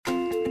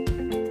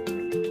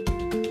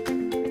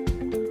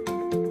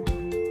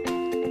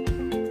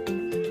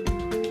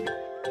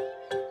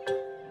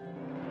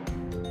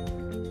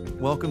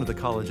Welcome to the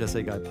College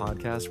Essay Guy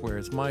podcast, where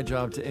it's my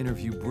job to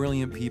interview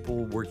brilliant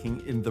people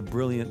working in the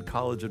brilliant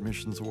college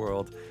admissions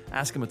world,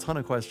 ask them a ton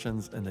of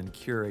questions, and then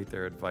curate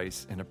their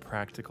advice into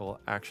practical,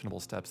 actionable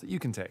steps that you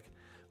can take,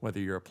 whether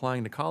you're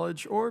applying to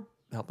college or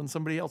helping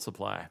somebody else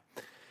apply.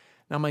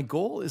 Now, my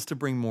goal is to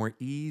bring more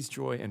ease,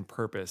 joy, and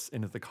purpose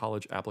into the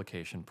college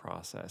application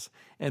process.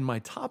 And my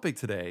topic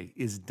today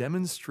is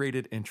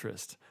demonstrated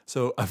interest.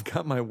 So I've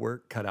got my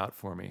work cut out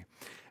for me.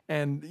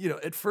 And,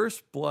 at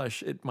first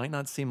blush, it might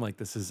not seem like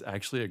this is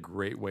actually a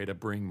great way to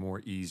bring more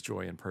ease,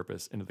 joy, and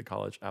purpose into the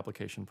college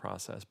application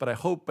process. But I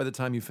hope by the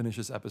time you finish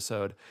this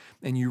episode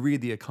and you read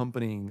the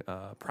accompanying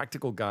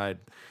practical guide,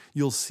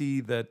 you'll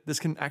see that this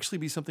can actually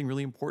be something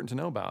really important to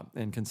know about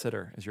and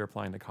consider as you're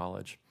applying to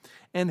college.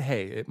 And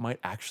hey, it might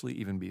actually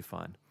even be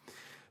fun.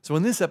 So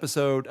in this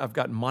episode, I've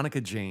got Monica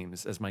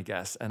James as my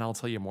guest, and I'll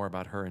tell you more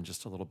about her in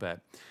just a little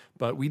bit.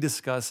 But we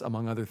discuss,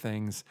 among other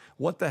things,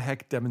 what the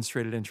heck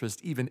demonstrated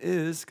interest even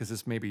is, because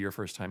this may be your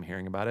first time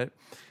hearing about it,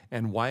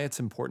 and why it's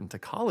important to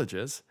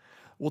colleges.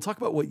 We'll talk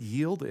about what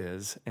yield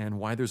is and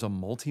why there's a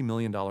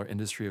multi-million-dollar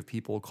industry of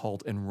people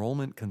called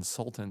enrollment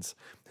consultants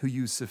who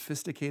use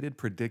sophisticated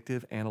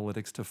predictive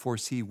analytics to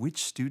foresee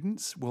which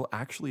students will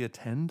actually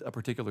attend a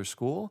particular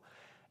school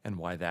and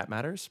why that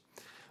matters.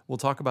 We'll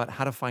talk about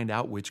how to find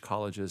out which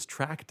colleges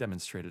track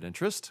demonstrated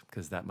interest,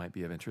 because that might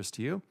be of interest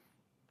to you.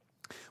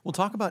 We'll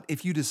talk about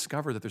if you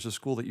discover that there's a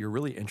school that you're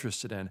really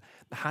interested in,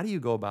 how do you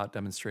go about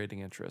demonstrating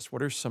interest?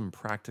 What are some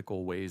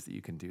practical ways that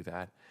you can do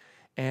that?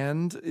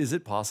 And is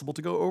it possible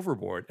to go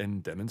overboard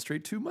and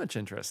demonstrate too much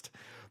interest?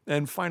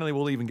 And finally,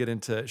 we'll even get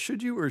into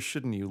should you or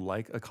shouldn't you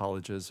like a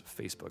college's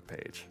Facebook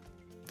page?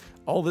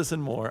 All this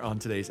and more on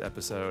today's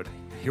episode.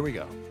 Here we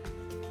go.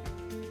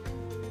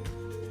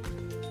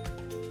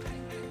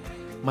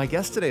 My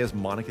guest today is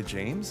Monica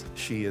James.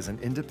 She is an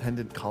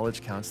independent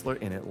college counselor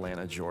in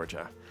Atlanta,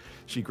 Georgia.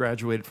 She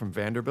graduated from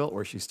Vanderbilt,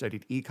 where she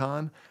studied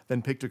econ,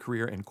 then picked a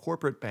career in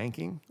corporate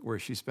banking, where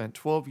she spent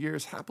 12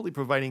 years happily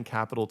providing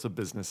capital to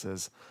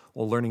businesses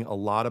while learning a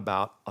lot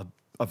about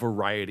a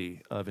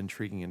variety of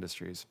intriguing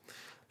industries.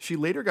 She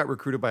later got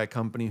recruited by a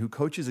company who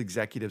coaches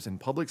executives in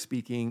public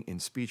speaking, in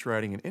speech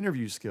writing, and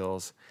interview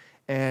skills.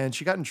 And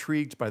she got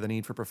intrigued by the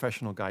need for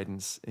professional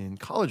guidance in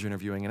college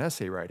interviewing and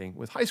essay writing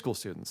with high school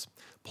students,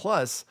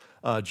 plus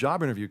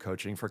job interview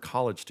coaching for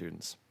college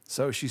students.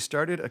 So she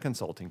started a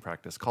consulting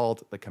practice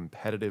called The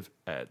Competitive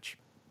Edge.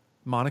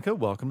 Monica,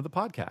 welcome to the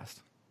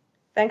podcast.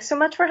 Thanks so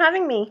much for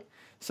having me.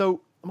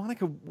 So,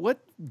 Monica, what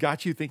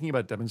got you thinking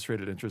about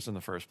demonstrated interest in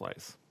the first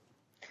place?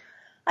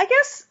 I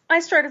guess I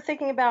started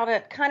thinking about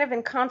it kind of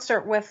in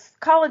concert with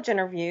college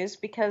interviews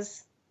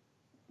because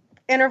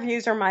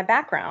interviews are my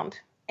background.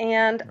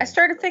 And I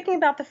started thinking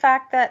about the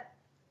fact that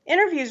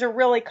interviews are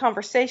really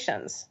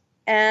conversations,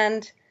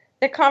 and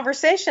that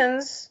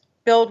conversations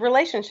build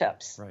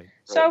relationships. Right.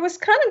 So I was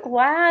kind of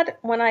glad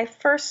when I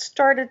first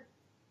started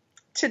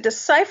to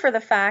decipher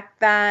the fact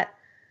that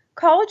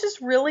colleges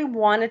really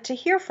wanted to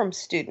hear from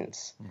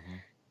students,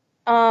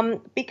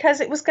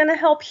 because it was going to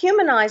help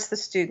humanize the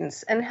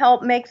students and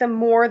help make them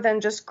more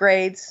than just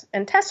grades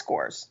and test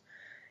scores.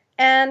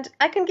 And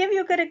I can give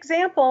you a good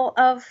example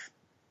of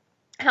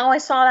how I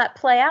saw that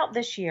play out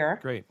this year.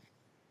 Great.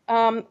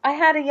 I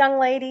had a young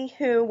lady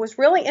who was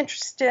really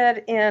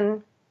interested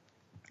in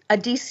a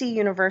DC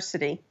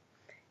university,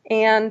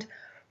 and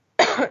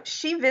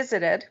she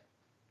visited,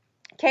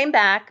 came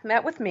back,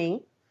 met with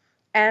me,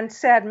 and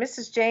said,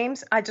 "Mrs.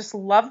 James, I just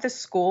love this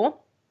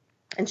school."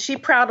 And she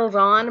prattled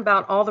on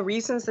about all the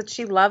reasons that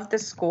she loved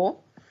this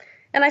school.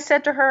 And I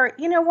said to her,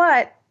 "You know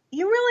what?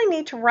 You really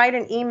need to write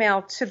an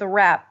email to the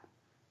rep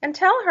and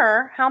tell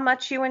her how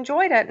much you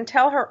enjoyed it and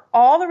tell her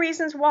all the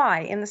reasons why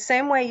in the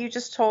same way you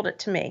just told it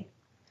to me."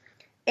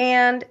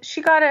 And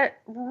she got a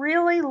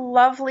really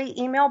lovely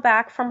email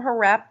back from her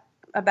rep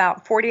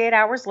about 48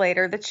 hours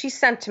later that she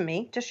sent to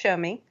me to show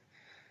me.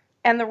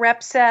 And the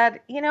rep said,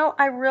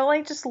 "I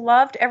really just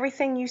loved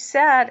everything you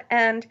said,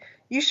 and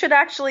you should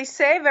actually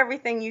save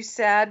everything you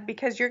said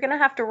because you're going to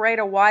have to write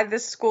a why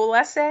this school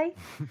essay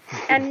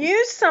and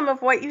use some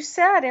of what you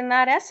said in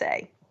that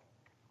essay."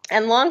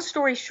 And long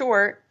story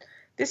short,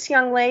 this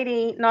young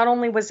lady not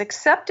only was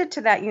accepted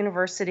to that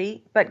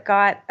university, but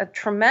got a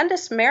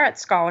tremendous merit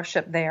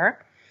scholarship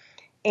there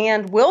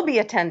and will be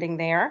attending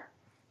there.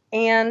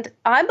 And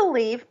I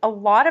believe a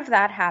lot of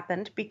that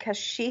happened because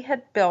she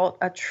had built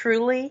a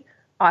truly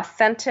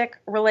authentic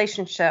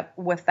relationship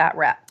with that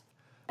rep.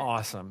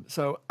 Awesome.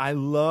 So I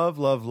love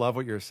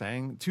what you're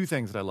saying. Two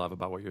things that I love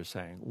about what you're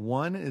saying.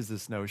 One is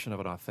this notion of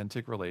an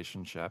authentic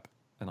relationship.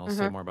 And I'll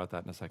say more about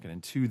that in a second.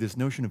 And two, this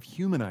notion of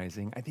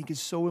humanizing, I think is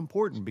so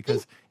important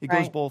because it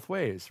goes both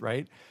ways,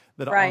 right?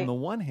 That on the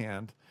one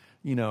hand,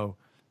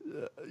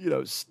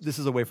 this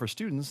is a way for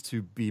students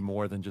to be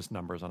more than just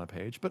numbers on a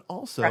page, but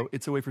also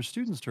it's a way for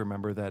students to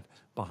remember that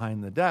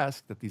behind the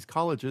desk, that these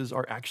colleges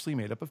are actually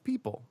made up of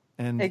people.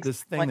 And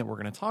this thing that we're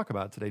going to talk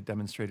about today,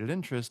 demonstrated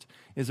interest,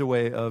 is a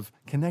way of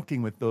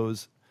connecting with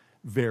those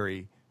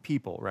very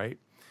people, right?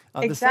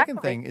 The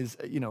second thing is,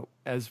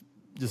 as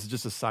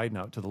just a side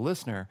note to the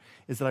listener,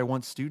 is that I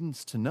want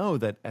students to know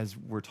that as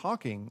we're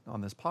talking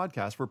on this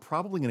podcast, we're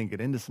probably going to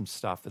get into some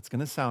stuff that's going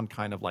to sound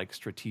kind of like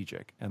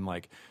strategic and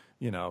like,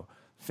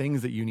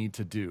 things that you need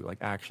to do, like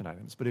action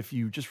items. But if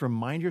you just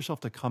remind yourself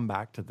to come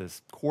back to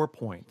this core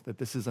point, that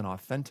this is an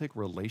authentic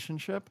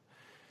relationship,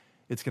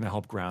 it's going to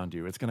help ground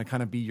you. It's going to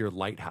kind of be your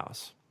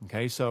lighthouse.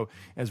 Okay. So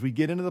as we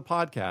get into the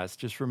podcast,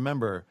 just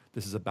remember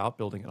this is about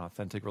building an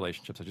authentic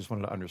relationships. I just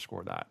wanted to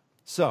underscore that.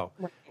 So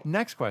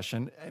next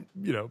question,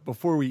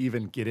 before we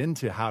even get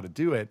into how to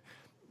do it,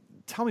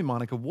 tell me,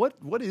 Monica,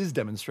 what is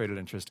demonstrated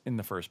interest in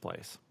the first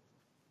place?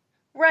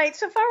 Right.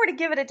 So if I were to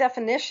give it a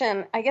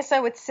definition, I guess I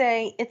would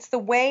say it's the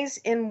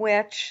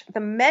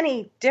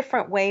many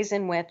different ways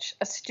in which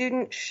a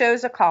student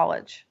shows a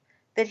college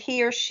that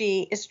he or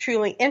she is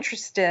truly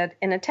interested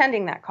in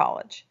attending that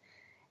college.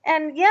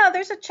 And yeah,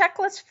 there's a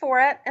checklist for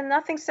it, and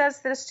nothing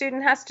says that a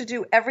student has to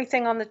do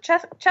everything on the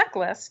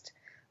checklist.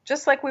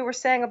 Just like we were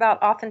saying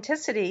about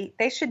authenticity,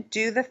 they should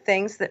do the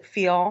things that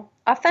feel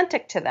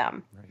authentic to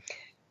them. Right.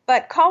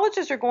 But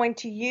colleges are going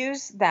to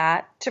use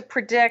that to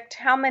predict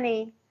how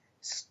many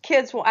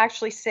kids will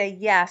actually say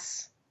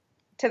yes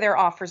to their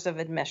offers of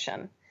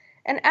admission.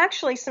 And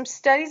actually, some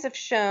studies have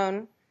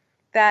shown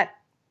that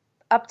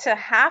up to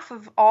half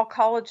of all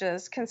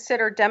colleges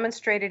consider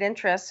demonstrated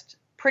interest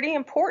pretty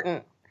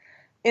important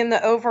in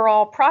the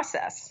overall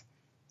process.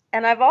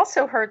 And I've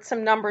also heard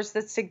some numbers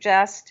that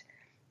suggest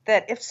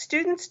that if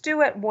students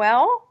do it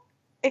well,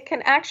 it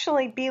can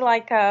actually be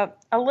like a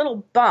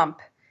little bump.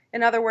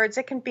 In other words,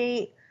 it can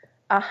be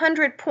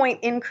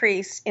 100-point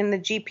increase in the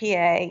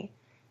GPA.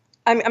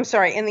 I'm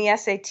sorry, in the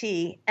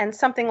SAT, and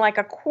something like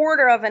a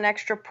quarter of an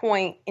extra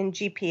point in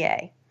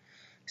GPA.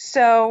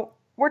 So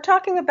we're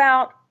talking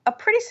about a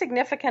pretty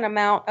significant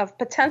amount of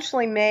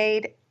potentially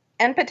made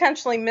and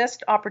potentially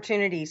missed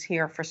opportunities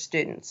here for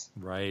students.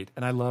 Right.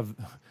 And I love,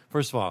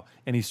 first of all,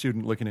 any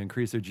student looking to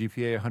increase their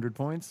GPA 100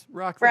 points,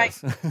 rock right.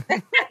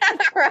 this.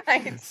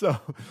 Right. So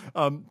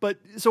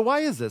why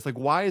is this? Like,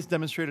 why is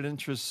demonstrated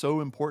interest so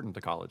important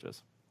to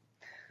colleges?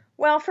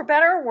 Well, for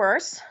better or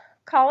worse,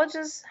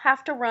 colleges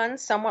have to run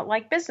somewhat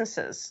like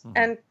businesses. Mm-hmm.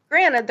 And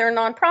granted, they're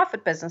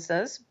nonprofit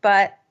businesses,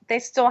 but they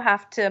still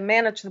have to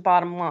manage the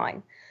bottom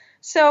line.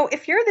 So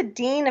if you're the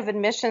dean of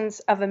admissions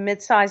of a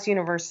mid-sized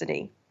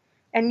university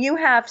and you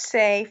have,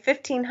 say,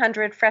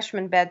 1,500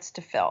 freshman beds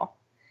to fill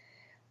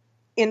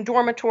in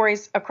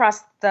dormitories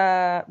across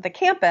the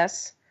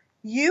campus,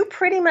 you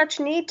pretty much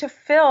need to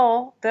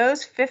fill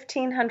those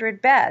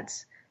 1,500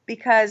 beds,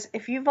 because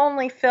if you've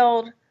only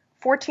filled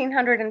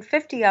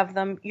 1,450 of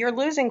them, you're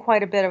losing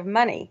quite a bit of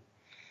money.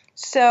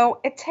 So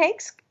it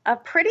takes a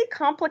pretty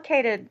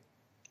complicated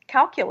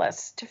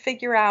calculus to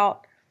figure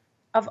out,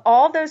 of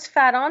all those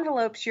fat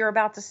envelopes you're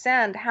about to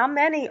send, how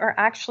many are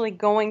actually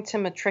going to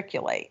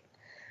matriculate?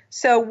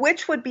 So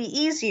which would be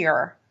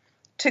easier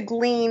to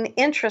glean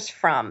interest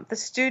from? The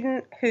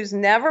student who's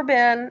never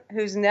been,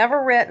 who's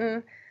never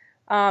written,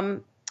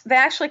 they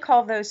actually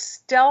call those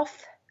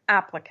stealth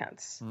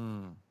applicants.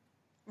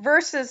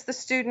 Versus the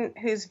student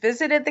who's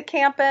visited the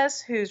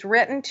campus, who's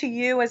written to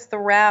you as the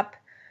rep,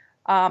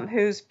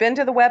 who's been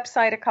to the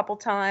website a couple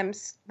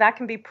times. That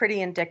can be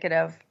pretty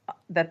indicative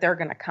that they're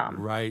going to come.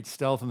 Right.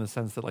 Stealth in the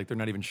sense that, like, they're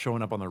not even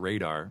showing up on the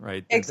radar,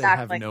 right?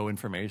 Exactly. They have no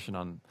information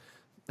on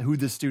who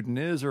the student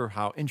is or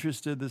how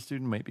interested the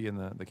student might be in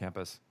the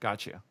campus.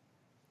 Gotcha.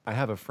 I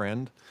have a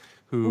friend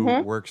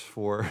who works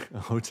for a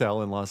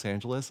hotel in Los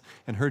Angeles,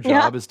 and her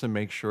job is to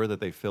make sure that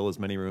they fill as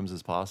many rooms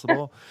as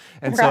possible.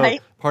 And so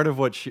part of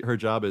what her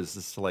job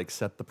is to like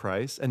set the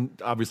price. And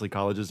obviously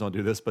colleges don't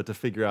do this, but to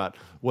figure out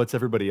what's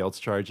everybody else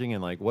charging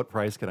and like what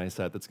price can I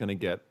set that's going to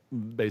get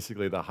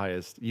basically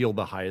yield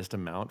the highest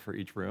amount for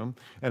each room.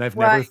 And I've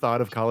never thought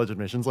of college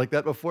admissions like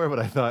that before, but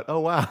I thought,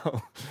 oh,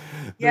 wow.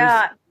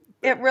 Yeah,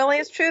 it really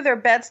is true. There are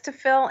beds to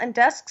fill and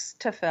desks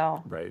to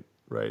fill. Right.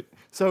 Right.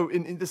 So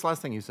in this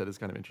last thing you said is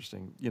kind of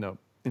interesting,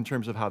 in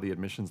terms of how the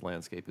admissions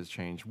landscape has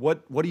changed.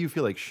 What do you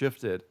feel like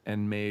shifted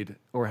and made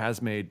or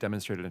has made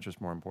demonstrated interest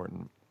more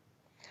important?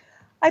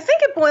 I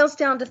think it boils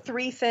down to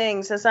three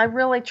things as I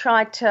really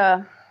tried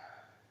to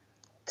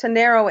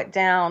narrow it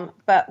down.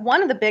 But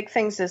one of the big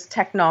things is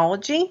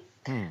technology.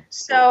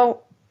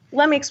 So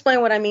let me explain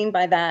what I mean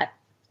by that.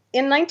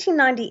 In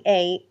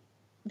 1998,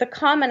 the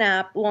Common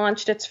App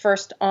launched its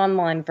first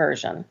online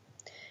version.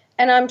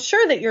 And I'm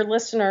sure that your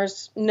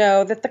listeners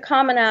know that the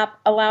Common App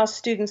allows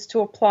students to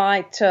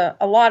apply to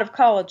a lot of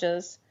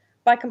colleges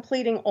by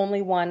completing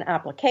only one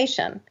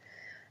application.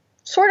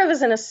 Sort of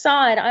as an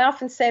aside, I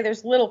often say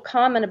there's little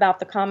common about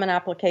the Common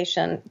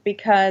Application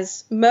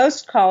because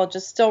most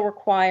colleges still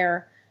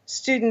require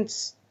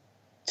students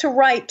to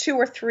write 2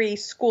 or 3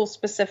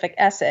 school-specific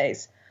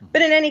essays.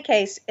 But in any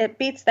case, it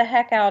beats the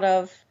heck out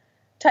of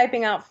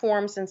typing out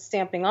forms and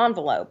stamping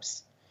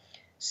envelopes.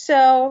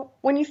 So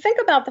when you think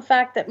about the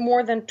fact that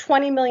more than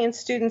 20 million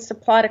students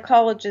apply to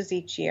colleges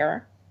each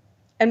year,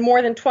 and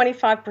more than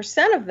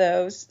 25% of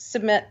those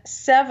submit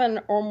 7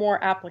 or more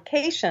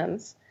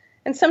applications,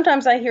 and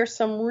sometimes I hear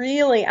some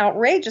really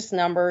outrageous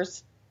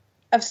numbers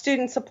of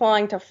students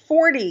applying to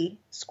 40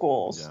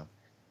 schools.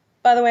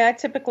 By the way, I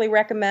typically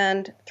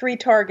recommend 3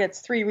 targets,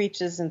 3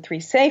 reaches, and 3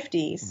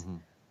 safeties. Mm-hmm.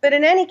 But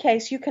in any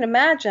case, you can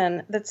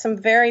imagine that some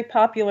very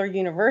popular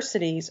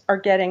universities are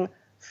getting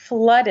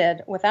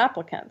flooded with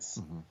applicants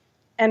Mm-hmm.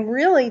 and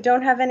really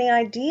don't have any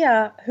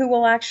idea who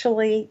will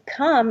actually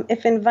come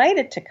if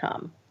invited to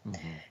come.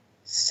 Mm-hmm.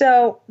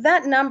 So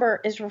that number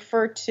is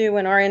referred to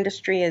in our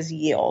industry as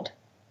yield.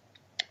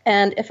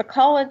 And if a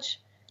college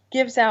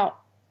gives out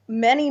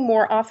many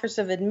more offers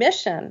of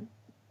admission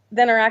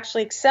than are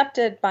actually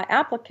accepted by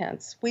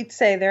applicants, we'd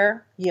say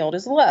their yield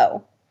is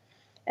low.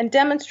 And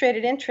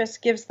demonstrated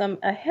interest gives them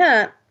a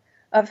hint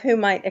of who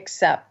might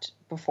accept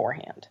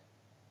beforehand.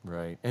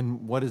 Right.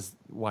 And why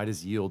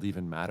does yield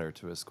even matter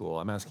to a school?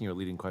 I'm asking you a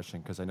leading question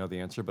because I know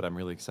the answer, but I'm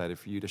really excited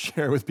for you to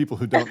share with people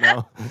who don't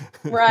know.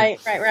 Right.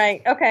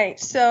 Okay,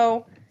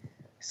 so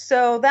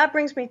that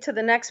brings me to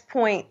the next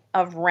point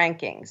of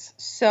rankings.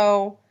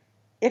 So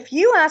if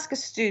you ask a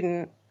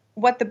student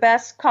what the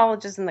best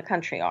colleges in the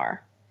country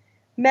are,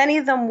 many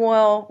of them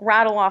will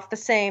rattle off the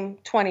same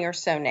 20 or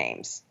so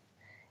names.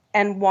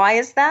 And why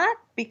is that?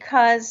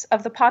 Because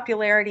of the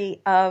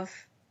popularity of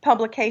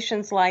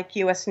publications like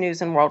U.S.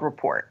 News and World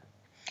Report.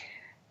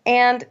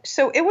 And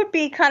so it would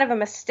be kind of a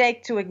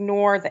mistake to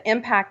ignore the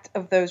impact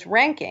of those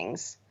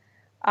rankings.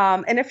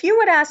 And if you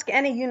would ask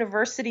any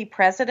university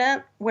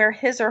president where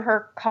his or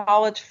her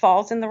college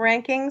falls in the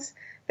rankings,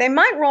 they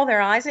might roll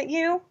their eyes at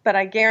you, but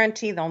I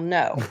guarantee they'll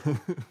know.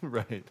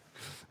 Right.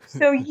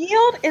 So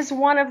yield is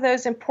one of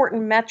those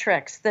important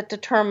metrics that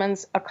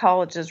determines a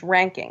college's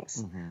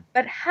rankings. Mm-hmm.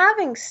 But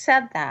having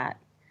said that,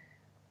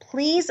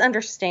 please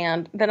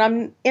understand that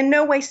I'm in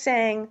no way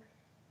saying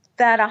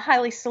that a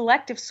highly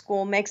selective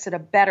school makes it a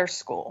better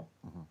school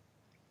mm-hmm.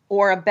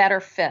 or a better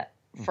fit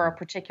for mm-hmm. a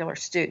particular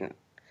student.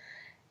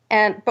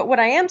 But what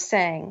I am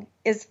saying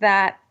is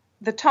that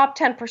the top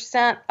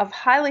 10% of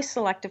highly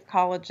selective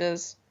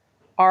colleges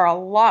are a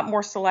lot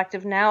more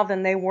selective now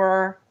than they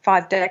were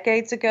 5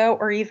 decades ago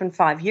or even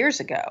 5 years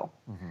ago.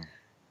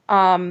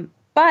 Mm-hmm.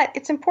 But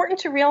it's important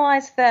to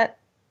realize that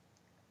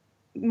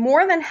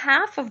more than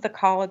half of the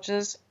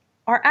colleges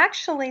are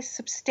actually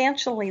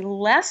substantially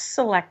less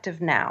selective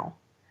now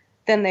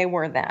than they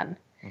were then.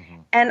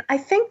 Mm-hmm. And I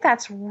think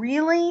that's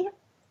really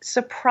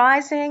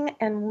surprising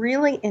and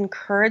really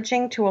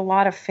encouraging to a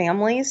lot of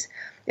families.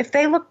 If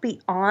they look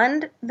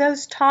beyond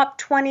those top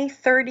 20,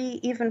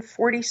 30, even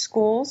 40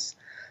 schools,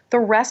 the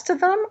rest of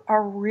them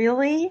are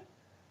really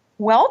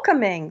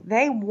welcoming.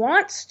 They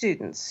want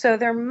students, so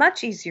they're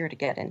much easier to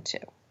get into.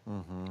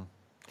 Mm-hmm.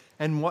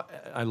 And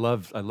what I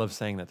love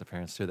saying that to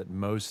parents too, that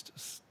most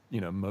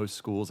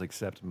schools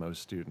accept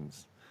most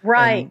students.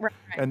 Right.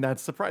 And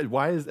that's surprised.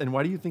 Why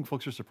do you think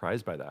folks are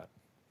surprised by that?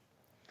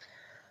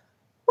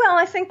 Well,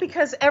 I think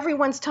because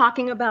everyone's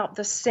talking about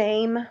the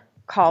same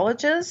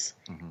colleges.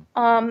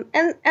 Mm-hmm.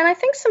 And I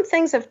think some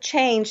things have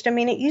changed. I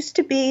mean, it used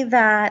to be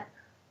that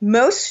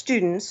most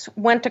students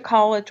went to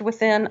college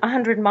within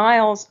 100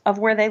 miles of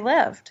where they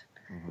lived,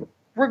 mm-hmm.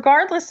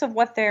 regardless of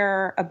what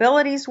their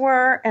abilities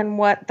were and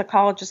what the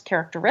college's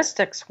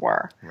characteristics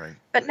were. Right.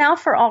 But now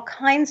for all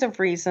kinds of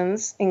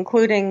reasons,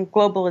 including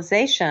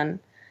globalization,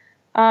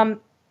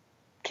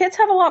 kids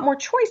have a lot more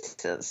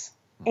choices.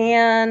 Mm-hmm.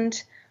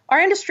 And our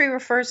industry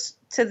refers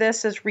to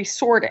this as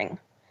resorting.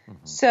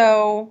 Mm-hmm.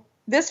 So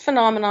this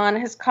phenomenon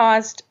has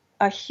caused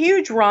a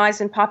huge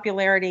rise in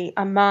popularity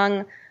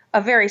among a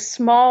very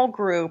small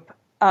group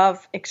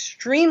of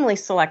extremely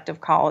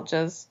selective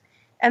colleges,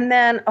 and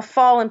then a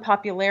fall in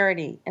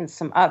popularity in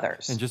some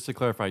others. And just to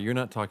clarify, you're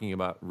not talking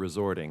about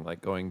resorting, like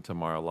going to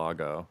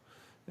Mar-a-Lago.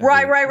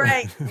 Right.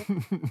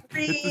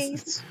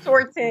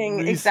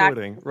 Resorting,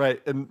 exactly.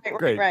 Right. And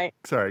great. Right.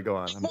 Sorry, go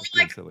on. I'm just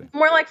being silly.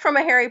 More like from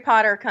a Harry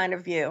Potter kind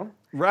of view.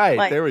 Right.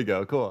 Like there we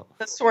go. Cool.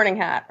 The Sorting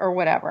Hat or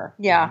whatever.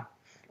 Yeah. Mm-hmm.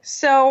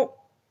 So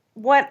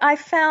what I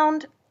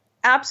found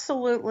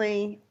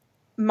absolutely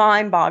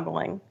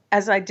mind-boggling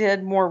as I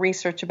did more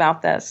research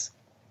about this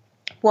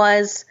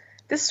was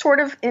this sort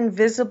of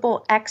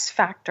invisible X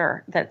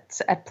factor that's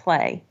at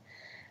play.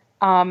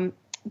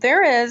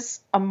 There is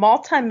a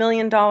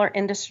multi-million-dollar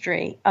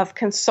industry of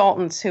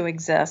consultants who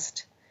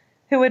exist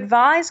who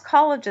advise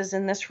colleges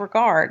in this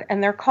regard,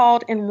 and they're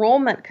called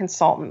enrollment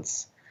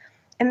consultants.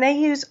 And they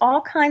use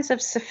all kinds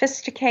of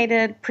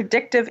sophisticated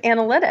predictive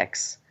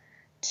analytics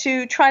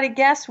to try to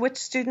guess which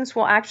students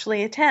will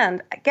actually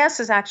attend. Guess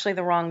is actually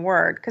the wrong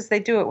word because they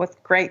do it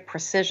with great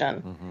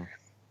precision. Mm-hmm.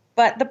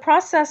 But the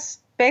process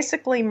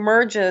basically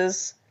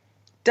merges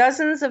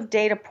dozens of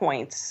data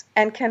points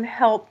and can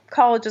help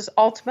colleges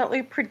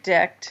ultimately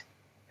predict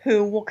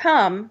who will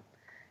come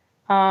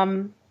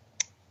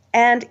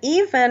and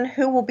even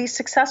who will be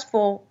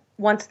successful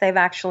once they've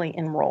actually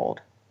enrolled.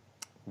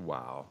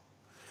 Wow.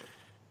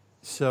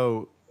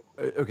 So,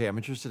 okay, I'm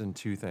interested in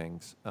 2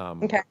 things.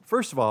 Okay.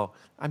 First of all,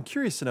 I'm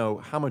curious to know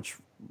how much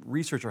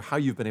research or how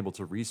you've been able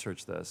to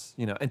research this,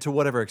 and to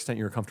whatever extent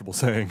you're comfortable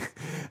saying.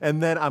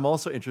 And then I'm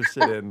also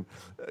interested in,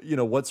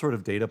 what sort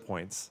of data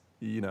points,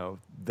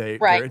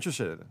 they're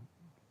interested in.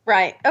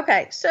 Right.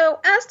 Okay. So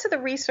as to the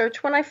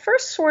research, when I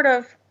first sort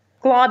of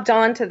globbed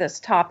onto this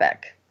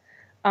topic,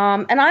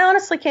 And I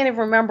honestly can't even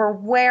remember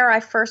where I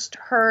first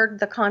heard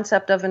the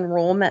concept of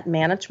enrollment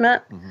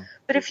management. Mm-hmm.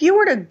 But if you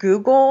were to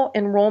Google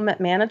enrollment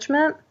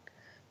management,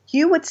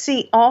 you would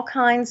see all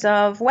kinds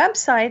of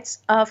websites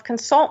of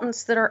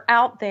consultants that are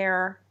out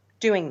there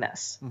doing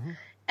this. Mm-hmm.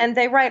 And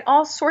they write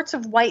all sorts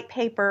of white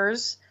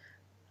papers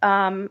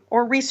or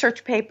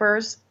research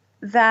papers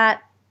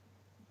that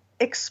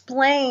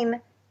explain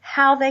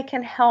how they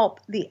can help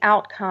the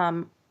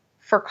outcome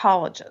for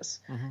colleges.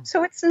 Mm-hmm.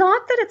 So it's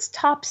not that it's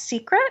top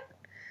secret.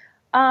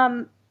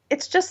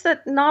 It's just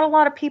that not a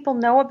lot of people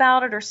know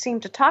about it or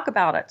seem to talk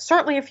about it.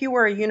 Certainly if you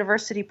were a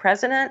university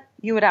president,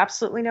 you would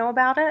absolutely know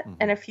about it. Mm-hmm.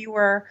 And if you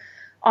were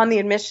on the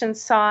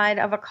admissions side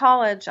of a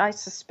college, I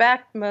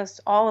suspect most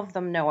all of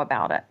them know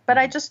about it. But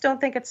I just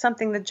don't think it's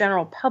something the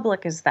general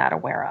public is that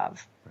aware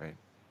of. Right.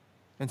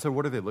 And so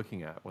what are they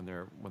looking at when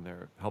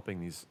they're helping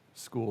these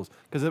schools?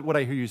 Because what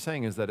I hear you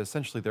saying is that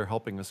essentially they're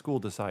helping the school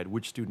decide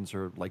which students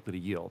are likely to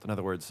yield. In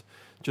other words,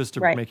 just to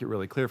make it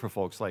really clear for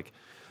folks, like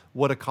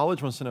what a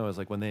college wants to know is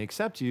like when they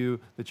accept you,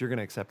 that you're going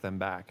to accept them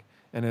back.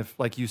 And if,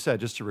 like you said,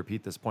 just to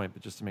repeat this point,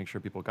 but just to make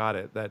sure people got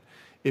it, that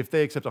if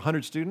they accept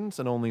 100 students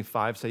and only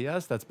 5 say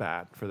yes, that's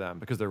bad for them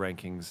because their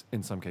rankings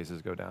in some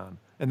cases go down.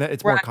 And that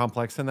it's more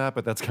complex than that,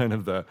 but that's kind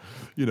of the,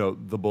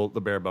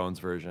 the bare bones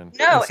version.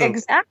 No, so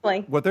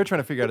exactly. What they're trying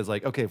to figure out is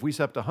like, okay, if we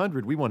accept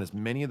 100, we want as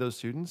many of those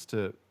students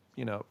to,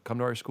 come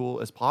to our school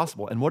as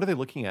possible. And what are they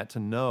looking at to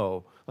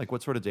know, like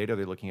what sort of data are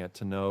they looking at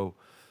to know,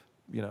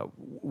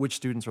 which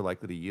students are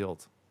likely to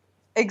yield?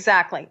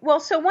 Exactly. Well,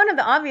 so one of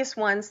the obvious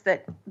ones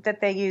that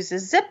they use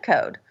is zip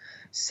code.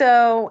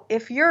 So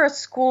if you're a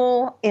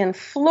school in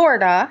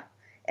Florida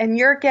and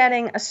you're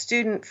getting a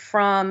student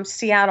from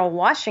Seattle,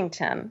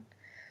 Washington,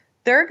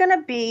 they're going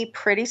to be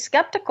pretty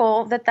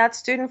skeptical that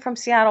student from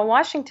Seattle,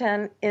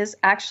 Washington is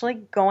actually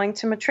going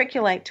to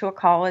matriculate to a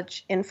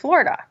college in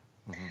Florida.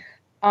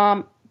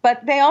 Mm-hmm.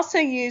 But they also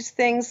use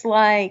things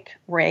like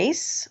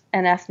race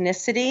and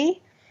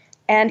ethnicity,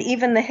 and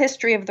even the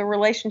history of the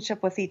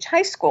relationship with each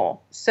high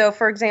school. So,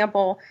 for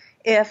example,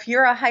 if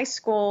you're a high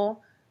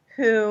school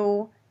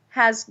who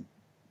has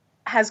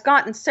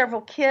gotten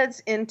several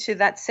kids into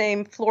that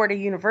same Florida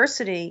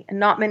university, and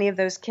not many of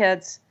those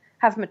kids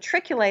have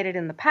matriculated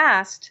in the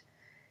past,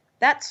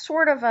 that's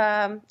sort of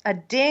a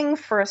ding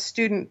for a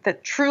student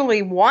that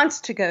truly wants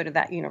to go to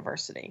that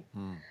university.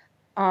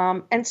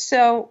 And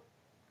so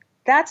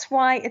that's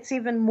why it's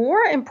even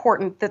more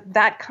important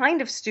that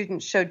kind of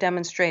student show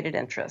demonstrated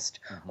interest,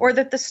 or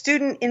that the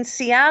student in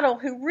Seattle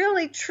who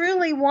really,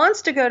 truly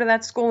wants to go to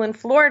that school in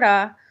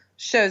Florida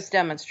shows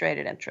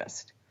demonstrated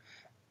interest.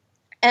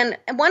 And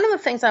one of the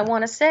things I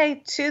want to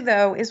say, too,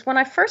 though, is when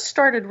I first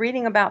started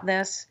reading about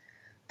this,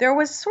 there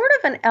was sort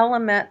of an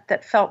element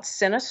that felt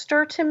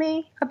sinister to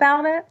me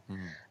about it.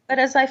 Mm-hmm. But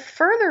as I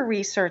further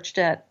researched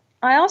it,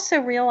 I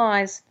also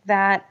realized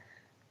that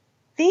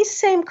these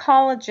same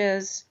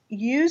colleges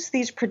use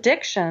these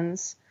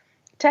predictions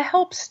to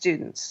help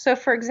students. So,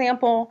 for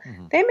example,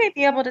 they may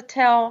be able to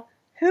tell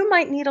who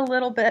might need a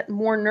little bit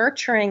more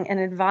nurturing and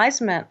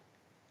advisement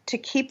to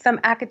keep them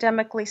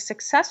academically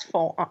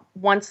successful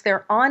once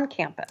they're on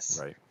campus.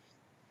 Right.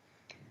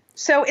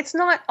 So it's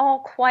not all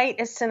quite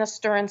as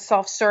sinister and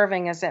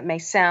self-serving as it may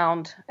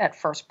sound at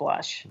first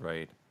blush.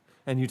 Right.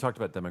 And you talked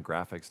about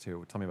demographics,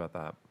 too. Tell me about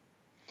that.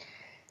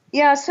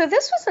 Yeah, so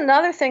this was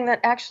another thing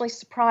that actually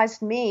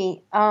surprised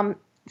me.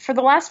 For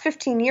the last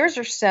 15 years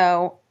or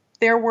so,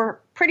 there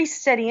were pretty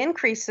steady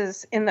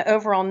increases in the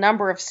overall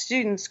number of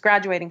students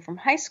graduating from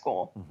high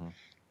school. Mm-hmm.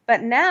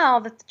 But now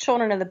that the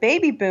children of the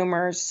baby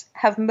boomers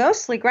have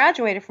mostly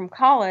graduated from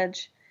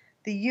college,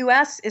 the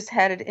U.S. is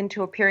headed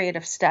into a period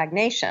of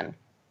stagnation.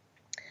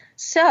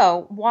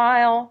 So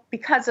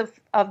because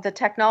of the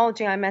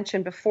technology I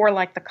mentioned before,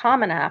 like the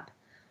Common App,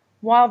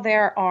 while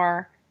there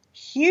are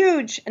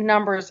huge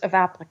numbers of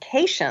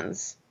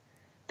applications,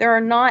 there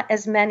are not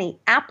as many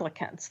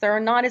applicants. There are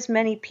not as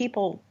many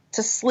people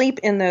to sleep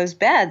in those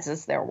beds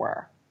as there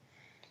were.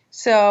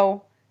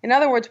 So, in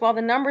other words, while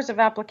the numbers of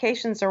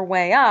applications are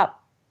way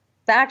up,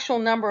 the actual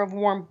number of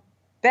warm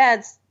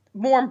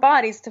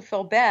bodies to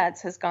fill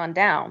beds has gone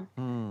down.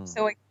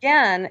 So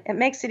again, it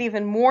makes it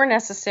even more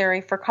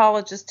necessary for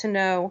colleges to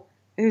know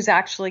who's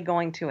actually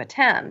going to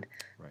attend.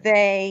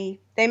 Right.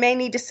 They may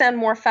need to send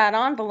more fat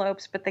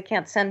envelopes, but they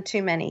can't send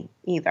too many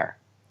either.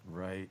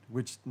 Right.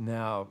 Which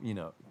now,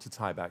 to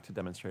tie back to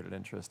demonstrated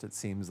interest, it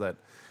seems that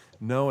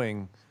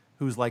knowing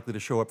who's likely to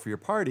show up for your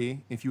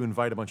party if you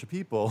invite a bunch of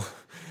people,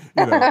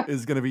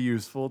 is going to be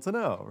useful to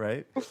know,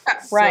 right?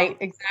 Right,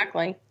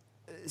 exactly.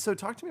 So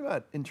talk to me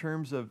about, in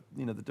terms of,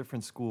 the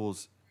different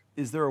schools,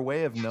 is there a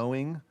way of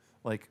knowing,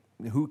 like,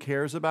 who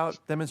cares about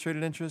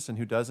demonstrated interest and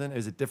who doesn't?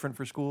 Is it different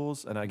for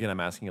schools? And again, I'm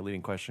asking a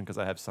leading question because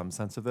I have some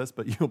sense of this,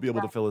 but you'll be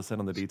able to fill us in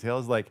on the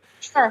details. Like,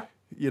 sure.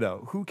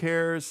 Who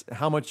cares?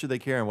 How much do they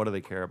care? And what do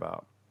they care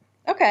about?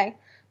 Okay.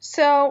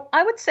 So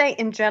I would say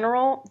in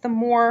general, the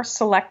more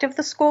selective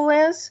the school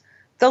is,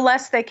 the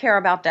less they care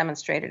about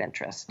demonstrated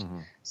interest. Mm-hmm.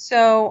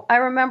 So I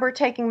remember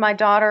taking my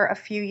daughter a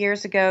few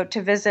years ago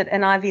to visit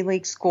an Ivy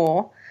League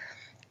school.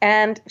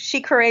 And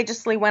she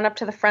courageously went up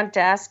to the front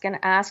desk and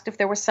asked if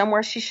there was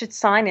somewhere she should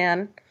sign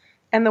in.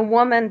 And the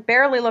woman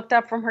barely looked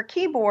up from her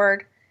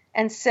keyboard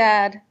and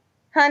said,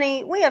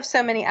 "Honey, we have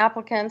so many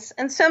applicants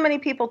and so many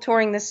people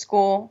touring this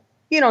school.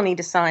 You don't need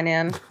to sign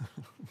in."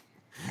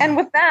 And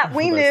with that,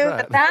 we knew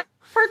that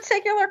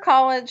particular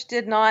college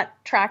did not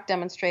track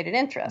demonstrated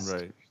interest.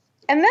 Right.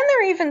 And then there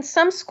are even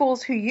some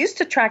schools who used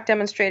to track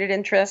demonstrated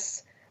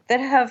interests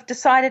that have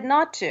decided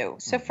not to.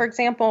 So, for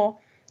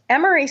example,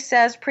 Emory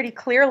says pretty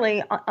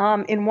clearly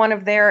in one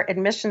of their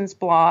admissions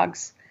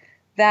blogs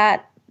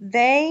that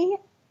they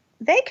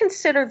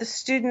consider the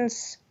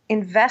students'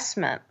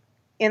 investment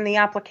in the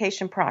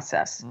application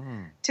process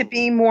to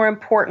be more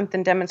important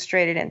than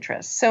demonstrated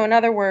interest. So, in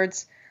other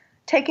words,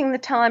 taking the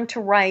time to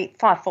write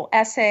thoughtful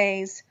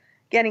essays,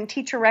 getting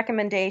teacher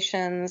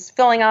recommendations,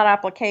 filling out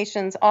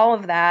applications, all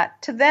of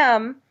that, to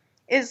them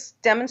is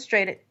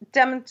demonstrated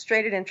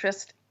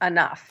interest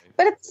enough.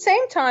 But at the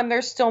same time,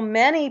 there's still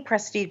many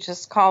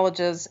prestigious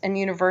colleges and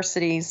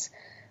universities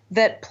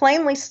that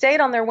plainly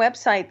state on their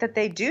website that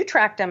they do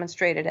track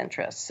demonstrated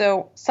interest.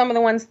 So some of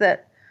the ones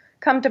that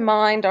come to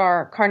mind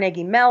are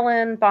Carnegie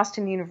Mellon,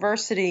 Boston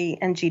University,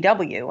 and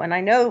GW. And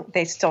I know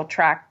they still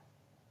track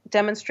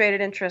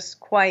demonstrated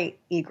interest quite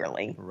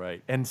eagerly.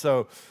 Right. And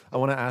so I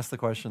want to ask the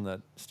question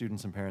that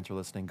students and parents are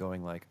listening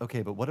going like,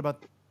 okay, but what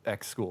about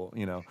X school?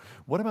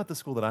 What about the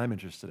school that I'm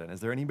interested in? Is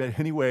there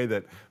any way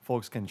that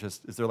folks can is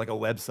there like a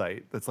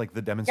website that's like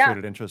the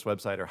demonstrated interest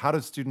website, or how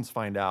do students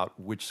find out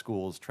which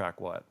schools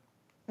track what?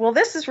 Well,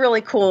 this is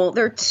really cool.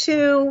 There are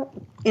two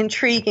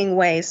intriguing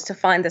ways to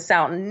find this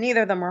out, and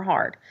neither of them are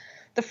hard.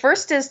 The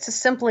first is to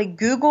simply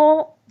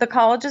Google the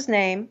college's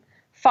name,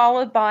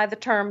 followed by the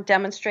term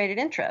demonstrated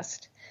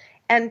interest.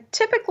 And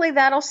typically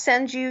that'll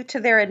send you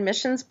to their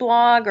admissions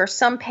blog or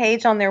some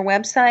page on their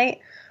website,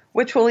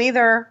 which will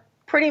either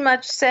pretty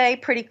much say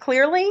pretty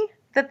clearly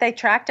that they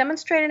track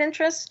demonstrated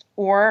interest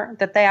or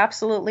that they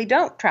absolutely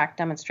don't track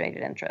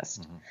demonstrated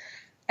interest. Mm-hmm.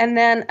 And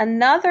then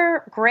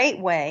another great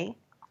way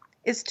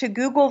is to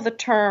Google the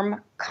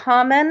term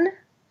common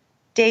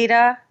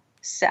data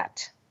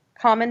set,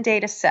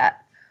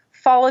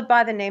 followed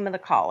by the name of the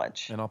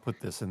college. And I'll put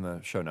this in the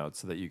show notes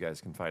so that you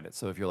guys can find it.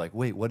 So if you're like,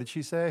 wait, what did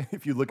she say?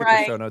 If you look at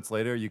the show notes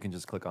later, you can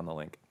just click on the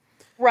link.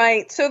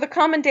 Right. So the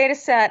common data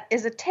set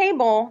is a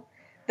table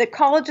that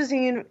colleges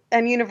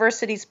and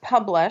universities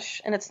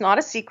publish, and it's not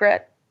a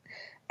secret,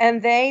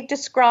 and they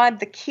describe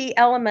the key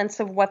elements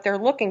of what they're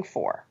looking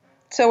for.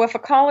 So if a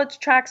college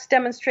tracks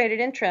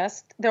demonstrated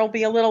interest, there'll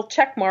be a little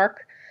check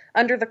mark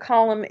under the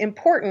column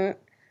important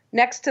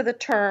next to the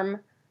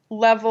term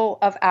level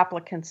of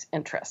applicants'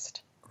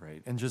 interest.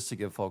 Great. And just to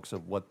give folks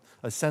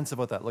a sense of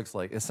what that looks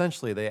like,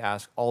 essentially they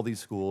ask all these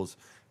schools,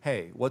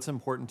 hey, what's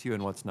important to you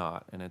and what's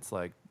not? And it's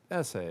like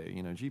essay,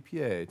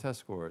 GPA, test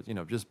scores,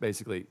 just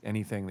basically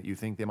anything that you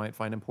think they might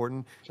find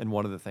important. And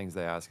one of the things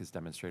they ask is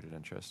demonstrated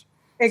interest.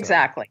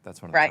 Exactly. So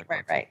that's one of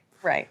the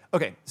Right.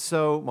 Okay.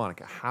 So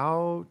Monica,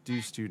 how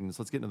do students,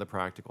 let's get into the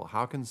practical,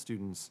 how can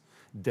students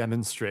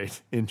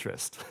demonstrate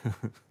interest?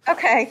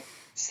 Okay.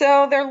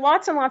 So there are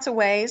lots and lots of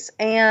ways,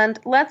 and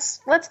let's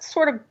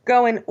sort of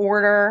go in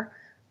order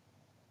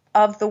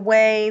of the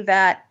way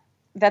that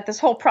this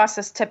whole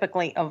process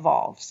typically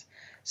evolves.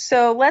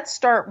 So let's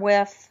start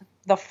with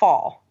the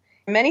fall.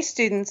 Many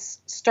students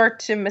start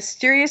to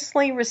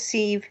mysteriously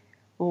receive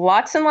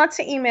lots and lots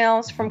of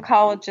emails from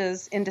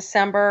colleges in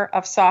December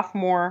of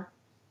sophomore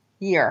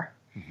year.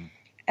 Mm-hmm.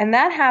 And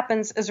that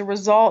happens as a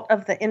result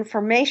of the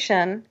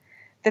information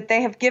that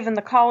they have given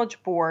the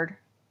College Board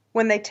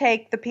when they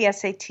take the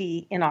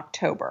PSAT in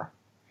October.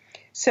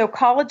 So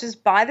colleges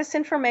buy this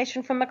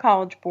information from the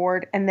College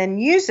Board and then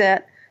use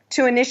it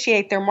to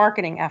initiate their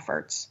marketing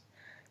efforts.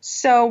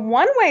 So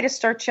one way to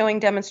start showing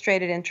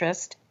demonstrated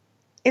interest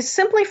is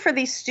simply for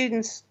these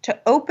students to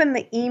open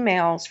the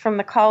emails from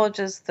the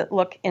colleges that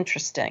look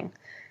interesting.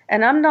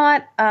 And I'm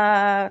not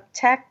a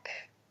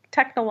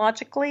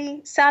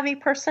technologically savvy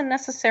person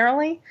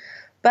necessarily,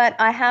 but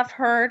I have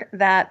heard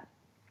that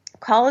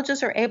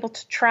colleges are able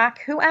to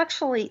track who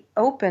actually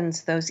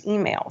opens those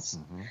emails.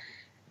 Mm-hmm.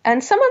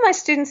 And some of my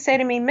students say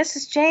to me,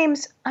 Mrs.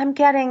 James, I'm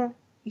getting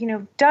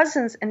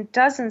dozens and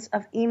dozens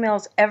of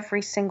emails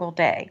every single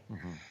day.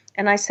 Mm-hmm.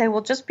 And I say,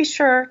 well, just be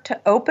sure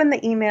to open the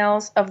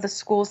emails of the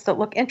schools that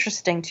look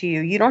interesting to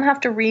you. You don't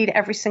have to read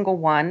every single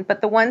one, but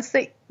the ones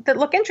that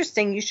look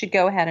interesting, you should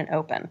go ahead and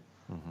open.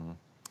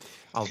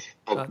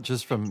 Mm-hmm.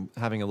 Just from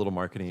having a little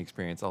marketing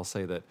experience, I'll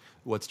say that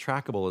what's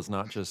trackable is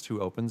not just who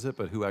opens it,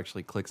 but who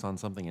actually clicks on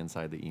something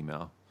inside the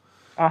email.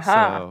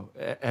 So,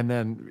 and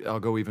then I'll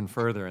go even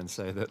further and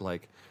say that,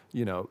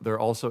 they're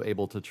also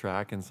able to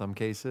track in some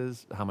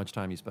cases how much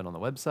time you spend on the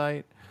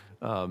website.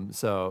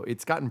 So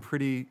it's gotten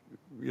pretty,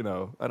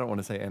 I don't want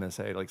to say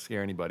NSA, like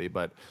scare anybody,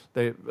 but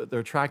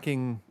they're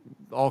tracking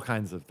all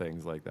kinds of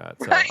things like that.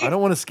 So I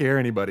don't want to scare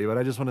anybody, but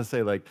I just want to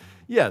say,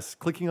 yes,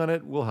 clicking on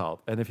it will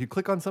help. And if you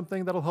click on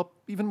something, that'll help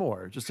even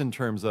more, just in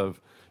terms of,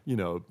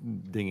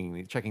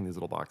 checking these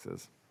little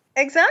boxes.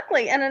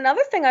 Exactly. And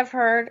another thing I've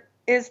heard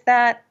is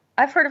that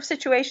I've heard of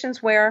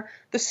situations where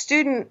the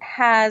student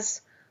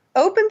has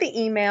opened the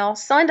email,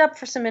 signed up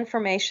for some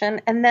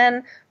information, and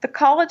then the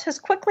college has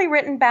quickly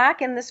written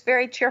back in this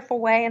very cheerful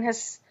way and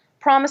has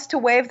promised to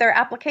waive their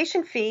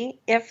application fee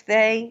if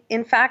they,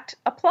 in fact,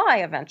 apply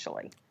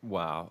eventually.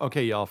 Wow.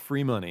 Okay, y'all,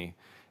 free money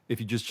if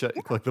you just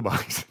click the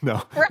box.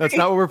 No, Right, that's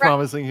not what we're right,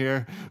 promising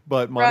here.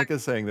 But right,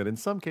 Monica's saying that in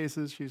some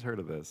cases she's heard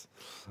of this.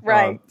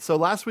 right. So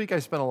last week I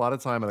spent a lot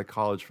of time at a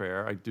college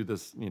fair. I do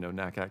this,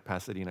 NACAC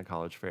Pasadena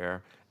College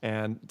Fair,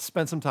 and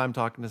spent some time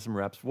talking to some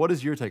reps. What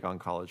is your take on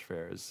college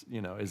fairs?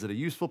 Is it a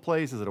useful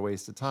place? Is it a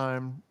waste of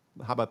time?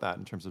 How about that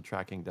in terms of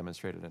tracking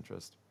demonstrated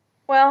interest?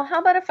 Well, how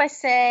about if I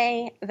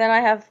say that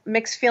I have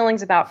mixed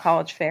feelings about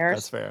college That's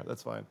fairs fair.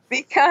 That's fine.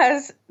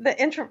 because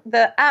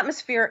the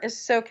atmosphere is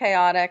so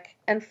chaotic,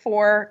 and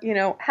for,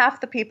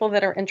 half the people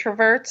that are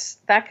introverts,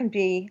 that can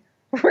be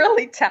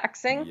really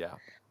taxing Yeah.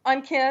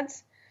 on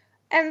kids.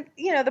 And,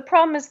 the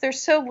problem is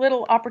there's so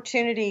little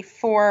opportunity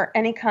for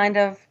any kind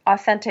of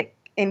authentic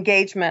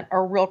engagement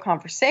or real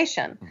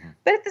conversation. Mm-hmm.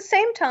 But at the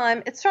same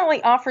time, it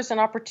certainly offers an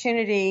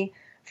opportunity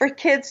for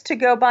kids to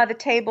go by the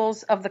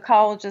tables of the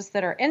colleges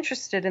that are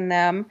interested in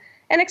them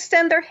and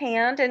extend their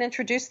hand and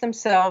introduce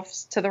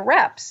themselves to the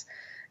reps.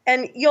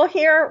 And you'll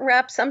hear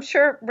reps, I'm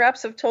sure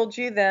reps have told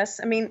you this.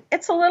 I mean,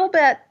 it's a little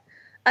bit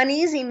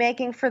uneasy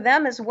making for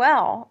them as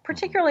well,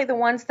 particularly the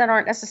ones that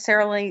aren't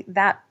necessarily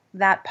that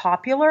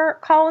popular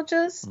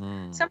colleges.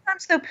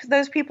 Sometimes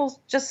those people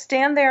just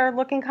stand there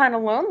looking kind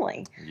of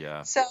lonely.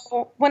 Yeah.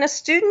 So when a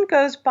student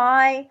goes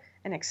by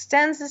and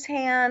extends his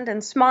hand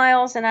and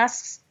smiles and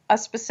asks a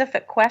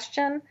specific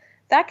question,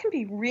 that can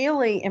be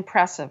really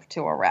impressive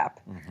to a rep.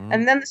 Mm-hmm.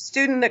 And then the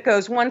student that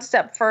goes one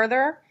step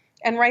further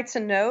and writes a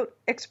note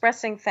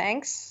expressing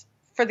thanks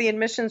for the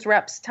admissions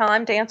rep's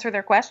time to answer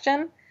their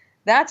question,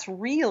 that's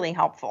really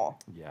helpful.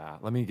 Yeah.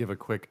 Let me give a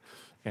quick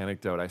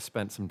anecdote. I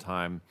spent some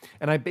time,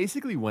 and I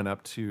basically went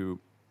up to,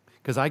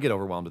 because I get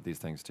overwhelmed with these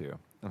things too.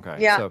 Okay.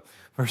 Yeah. So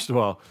first of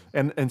all,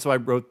 and so I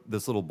wrote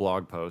this little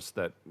blog post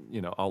that,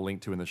 I'll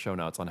link to in the show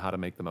notes on how to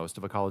make the most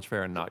of a college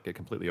fair and not get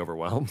completely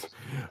overwhelmed.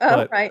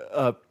 Oh, right.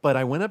 But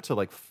I went up to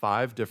like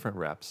 5 different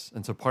reps.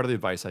 And so part of the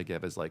advice I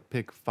give is like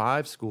pick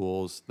 5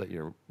 schools that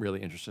you're really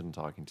interested in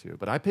talking to.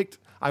 But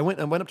I went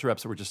up to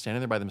reps that were just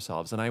standing there by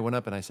themselves. And I went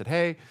up and I said,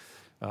 hey,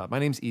 my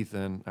name's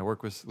Ethan. I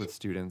work with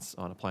students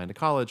on applying to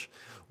college.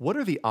 What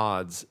are the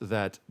odds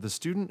that the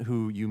student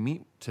who you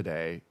meet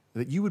today,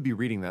 that you would be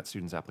reading that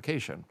student's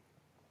application?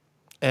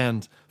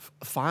 And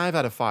 5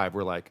 out of 5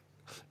 were like,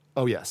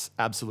 oh, yes,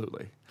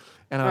 absolutely.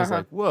 And I was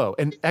like, whoa.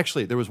 And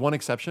actually, there was one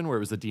exception where it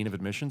was the dean of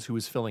admissions who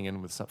was filling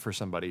in for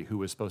somebody who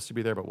was supposed to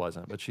be there but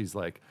wasn't. But she's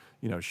like,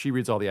 she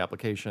reads all the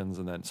applications.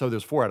 And then, so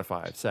there's 4 out of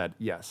 5 said,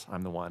 yes,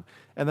 I'm the one.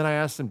 And then I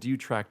asked them, do you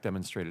track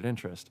demonstrated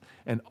interest?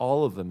 And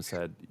all of them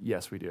said,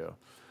 yes, we do.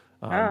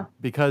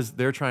 Because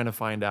they're trying to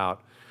find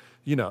out,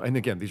 and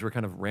again, these were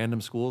kind of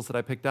random schools that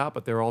I picked out,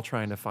 but they're all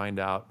trying to find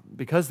out,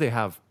 because they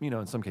have,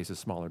 in some cases,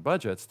 smaller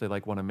budgets, they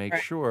like want to make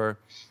sure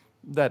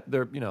that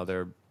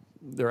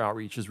their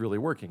outreach is really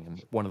working.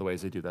 And one of the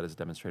ways they do that is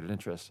demonstrated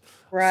interest.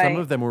 Right. Some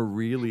of them were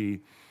really,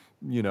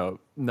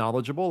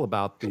 knowledgeable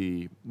about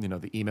the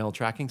email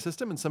tracking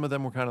system. And some of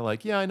them were kind of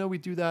like, yeah, I know we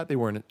do that. They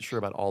weren't sure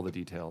about all the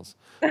details.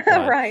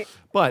 Right.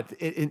 But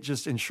it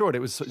just, in short, it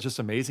was just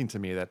amazing to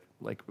me that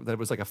it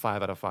was like a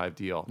 5 out of 5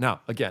 deal.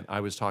 Now, again, I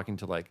was talking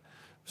to like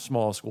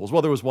small schools.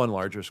 Well, there was one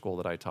larger school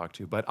that I talked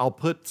to, but I'll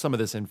put some of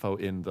this info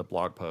in the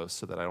blog post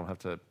so that I don't have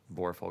to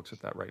bore folks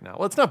with that right now.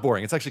 Well, it's not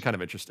boring. It's actually kind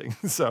of interesting.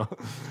 So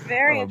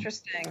very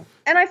interesting.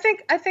 And I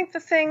think the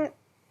thing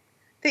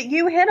that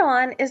you hit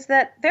on is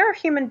that there are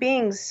human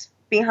beings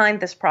behind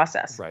this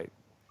process. Right.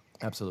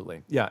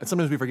 Absolutely. Yeah. And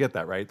sometimes we forget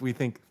that, right? We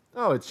think,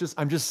 oh,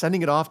 I'm just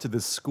sending it off to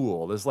this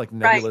school, this like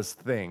nebulous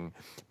thing.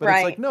 But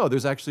it's like, no,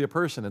 there's actually a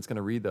person that's going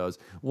to read those.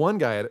 One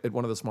guy at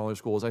one of the smaller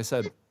schools, I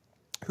said,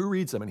 who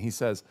reads them? And he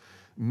says,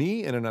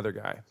 me and another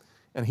guy.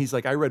 And he's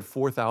like, I read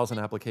 4,000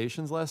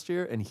 applications last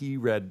year, and he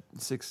read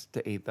 6,000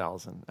 to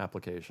 8,000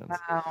 applications.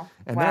 Wow.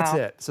 And that's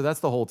it. So that's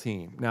the whole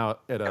team. Now,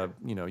 at a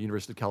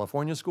University of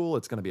California school,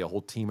 it's going to be a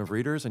whole team of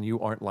readers, and you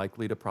aren't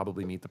likely to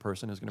probably meet the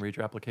person who's going to read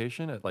your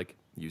application at like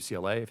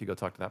UCLA if you go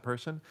talk to that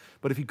person.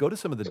 But if you go to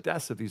some of the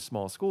desks of these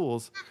small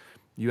schools,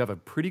 you have a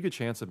pretty good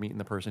chance of meeting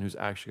the person who's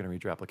actually going to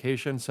read your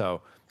application.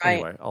 So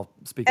anyway, I'll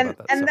speak about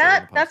that. And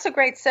that's a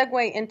great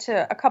segue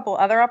into a couple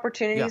other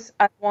opportunities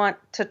I want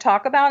to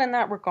talk about in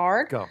that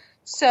regard. Go.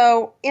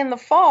 So in the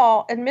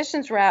fall,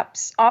 admissions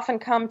reps often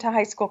come to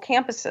high school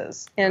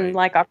campuses in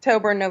like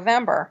October and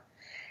November.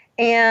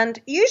 And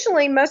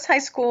usually most high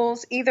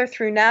schools, either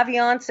through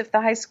Naviance, if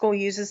the high school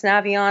uses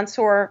Naviance,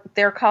 or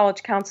their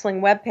college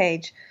counseling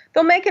webpage,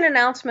 they'll make an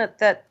announcement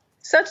that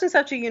such and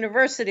such a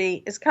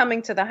university is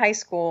coming to the high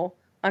school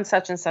on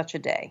such and such a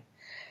day.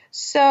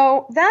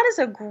 So that is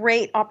a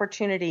great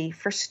opportunity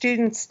for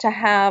students to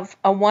have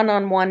a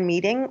one-on-one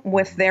meeting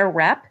with their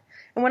rep.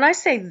 And when I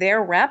say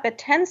their rep, it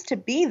tends to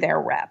be their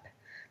rep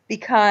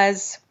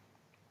because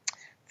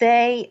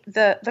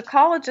the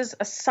colleges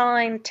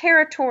assign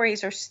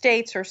territories or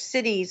states or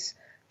cities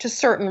to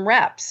certain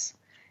reps.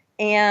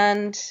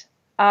 And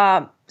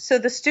So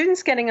the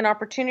student's getting an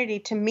opportunity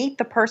to meet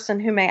the person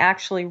who may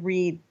actually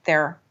read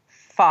their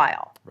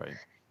file. Right.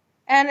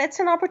 And it's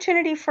an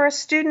opportunity for a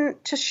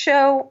student to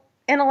show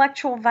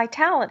intellectual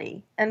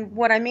vitality. And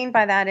what I mean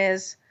by that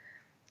is,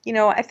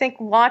 I think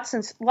lots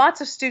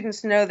of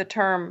students know the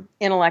term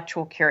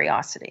intellectual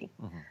curiosity.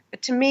 Mm-hmm.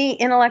 But to me,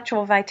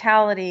 intellectual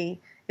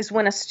vitality is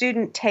when a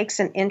student takes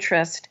an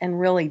interest and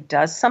really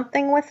does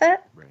something with it.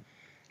 Right.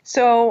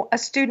 So a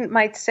student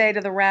might say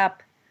to the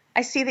rep,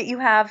 I see that you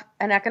have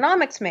an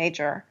economics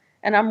major,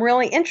 and I'm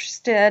really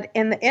interested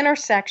in the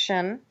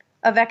intersection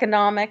of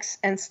economics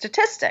and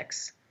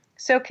statistics.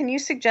 So can you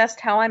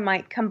suggest how I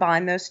might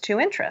combine those two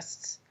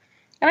interests?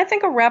 And I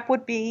think a rep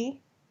would be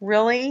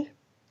really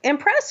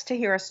impressed to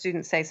hear a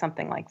student say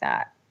something like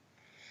that.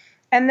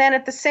 And then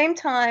at the same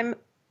time,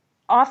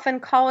 often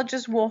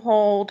colleges will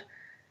hold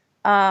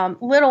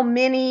little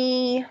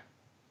mini,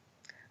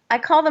 I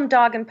call them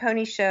dog and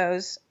pony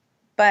shows,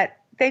 but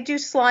they do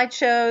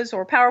slideshows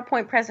or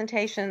PowerPoint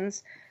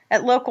presentations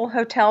at local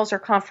hotels or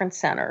conference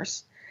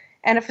centers.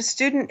 And if a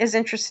student is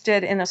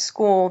interested in a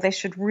school, they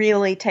should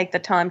really take the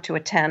time to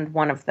attend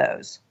one of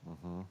those.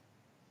 Mm-hmm.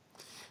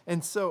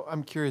 And so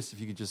I'm curious if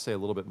you could just say a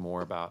little bit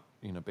more about,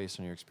 based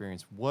on your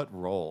experience, what's the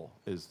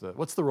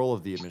role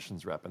of the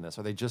admissions rep in this?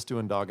 Are they just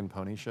doing dog and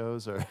pony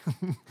shows, or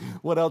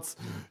what else,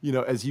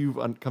 as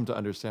you've come to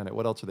understand it,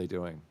 what else are they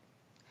doing?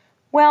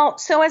 Well,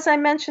 so as I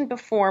mentioned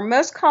before,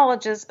 most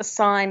colleges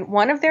assign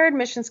one of their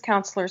admissions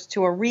counselors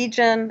to a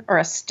region or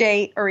a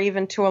state or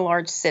even to a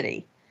large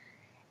city.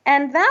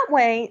 And that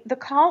way, the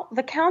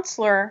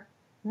counselor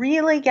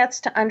really gets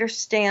to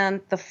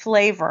understand the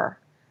flavor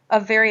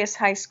of various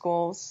high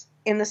schools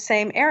in the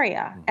same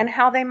area and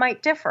how they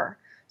might differ.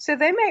 So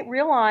they might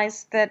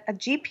realize that a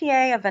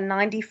GPA of a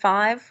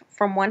 95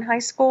 from one high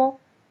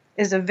school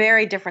is a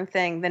very different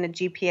thing than a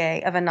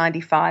GPA of a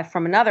 95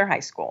 from another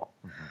high school.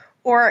 Mm-hmm.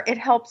 Or it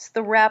helps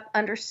the rep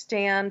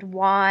understand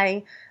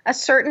why a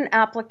certain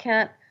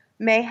applicant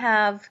may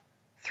have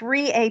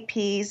 3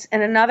 APs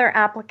and another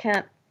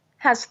applicant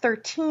has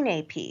 13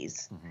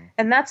 APs. Mm-hmm.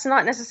 And that's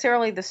not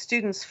necessarily the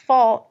student's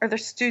fault or the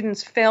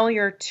student's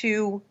failure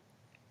to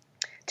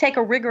take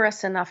a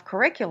rigorous enough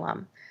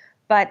curriculum,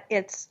 but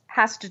it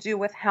has to do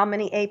with how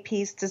many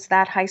APs does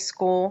that high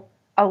school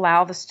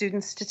allow the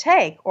students to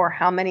take, or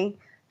how many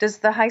does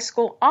the high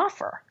school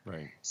offer.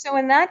 Right. So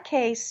in that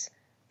case,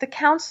 the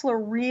counselor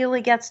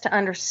really gets to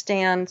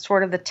understand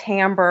sort of the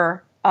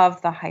timbre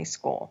of the high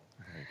school.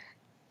 Right.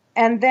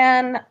 And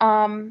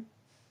then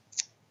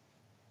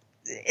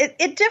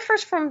it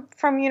differs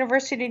from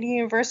university to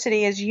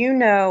university, as you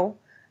know,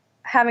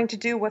 having to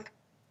do with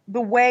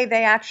the way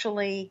they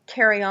actually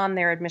carry on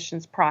their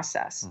admissions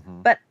process.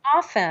 Mm-hmm. But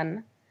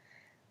often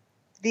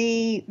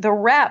the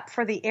rep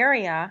for the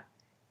area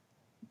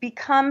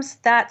becomes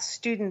that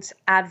student's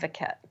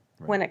advocate.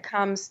 Right. When it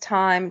comes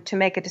time to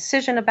make a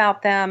decision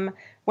about them,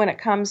 when it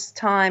comes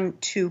time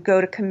to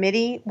go to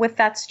committee with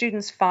that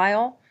student's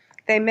file.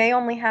 They may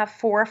only have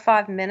 4 or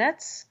 5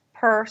 minutes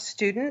per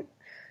student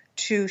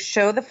to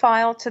show the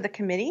file to the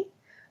committee,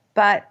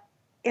 but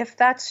if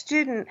that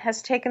student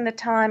has taken the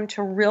time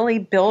to really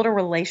build a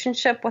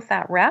relationship with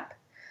that rep,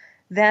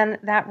 then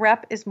that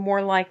rep is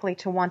more likely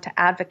to want to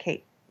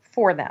advocate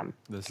for them.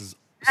 This is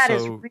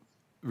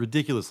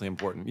ridiculously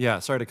important. Yeah,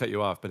 sorry to cut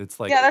you off, but it's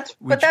like... Yeah,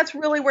 that's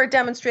really where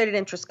demonstrated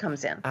interest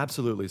comes in.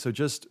 Absolutely. So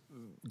just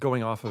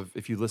going off of,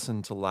 if you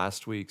listen to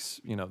last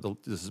week's,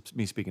 this is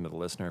me speaking to the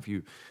listener, if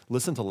you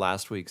listen to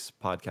last week's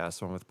podcast,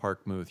 the one with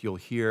Park Muth, you'll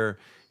hear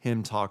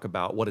him talk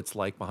about what it's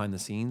like behind the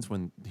scenes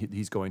when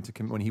he was going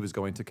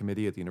to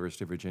committee at the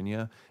University of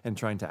Virginia and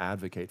trying to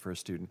advocate for a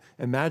student.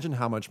 Imagine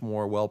how much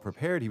more well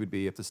prepared he would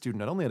be if the student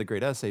not only had a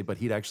great essay, but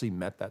he'd actually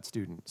met that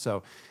student.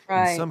 So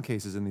in some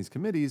cases in these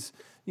committees,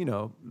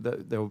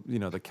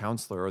 the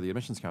counselor or the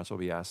admissions counselor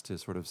will be asked to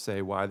sort of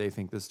say why they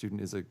think this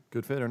student is a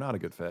good fit or not a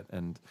good fit.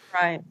 And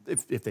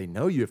if they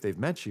know you, if they've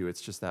met you,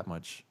 it's just that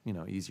much,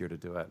 easier to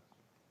do it.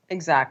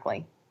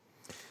 Exactly.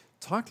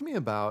 Talk to me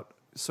about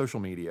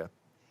social media.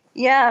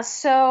 Yeah,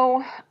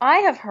 so I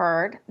have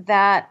heard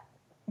that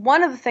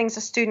one of the things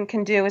a student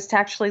can do is to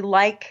actually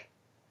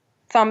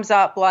thumbs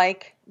up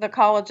the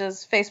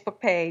college's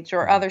Facebook page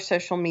or other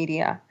social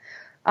media.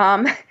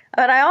 But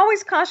I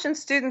always caution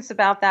students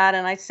about that,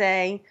 and I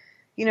say,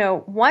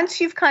 once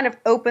you've kind of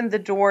opened the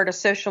door to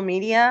social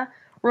media,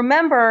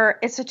 remember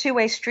it's a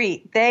two-way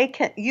street.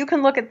 You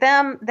can look at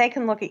them, they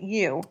can look at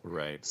you.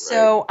 Right.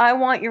 So I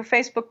want your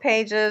Facebook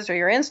pages or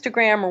your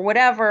Instagram or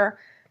whatever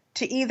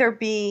to either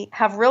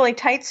have really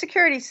tight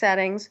security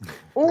settings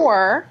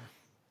or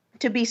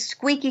to be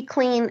squeaky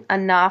clean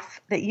enough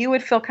that you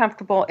would feel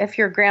comfortable if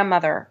your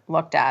grandmother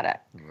looked at it.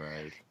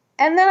 Right.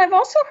 And then I've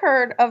also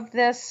heard of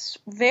this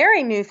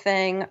very new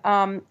thing,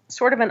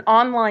 sort of an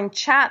online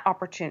chat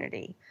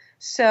opportunity.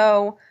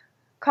 So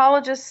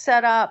colleges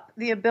set up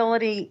the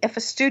ability, if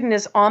a student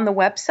is on the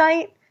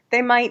website,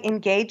 they might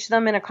engage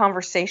them in a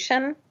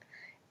conversation.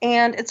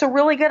 And it's a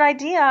really good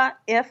idea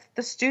if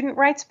the student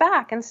writes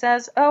back and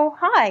says, oh,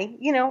 hi,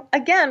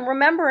 again,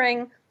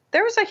 remembering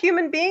there's a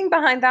human being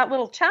behind that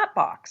little chat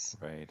box.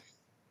 Right.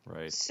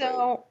 Right.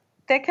 So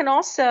they can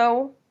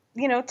also,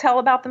 tell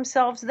about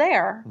themselves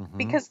there,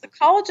 because the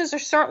colleges are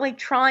certainly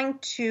trying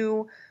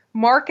to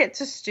market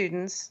to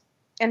students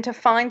and to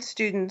find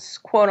students,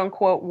 quote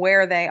unquote,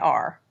 where they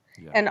are.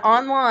 Yeah. And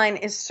online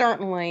is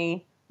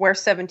certainly where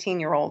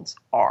 17-year-olds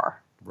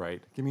are.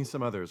 Right. Give me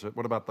some others.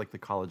 What about like the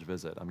college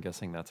visit? I'm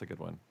guessing that's a good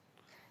one.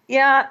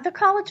 Yeah, the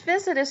college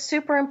visit is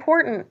super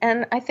important.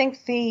 And I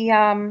think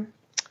the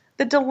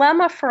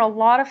dilemma for a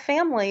lot of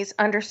families,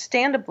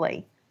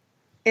 understandably,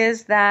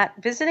 is that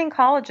visiting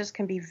colleges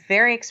can be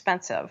very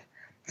expensive.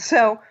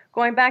 So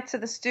going back to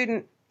the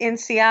student in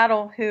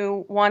Seattle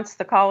who wants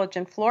the college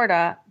in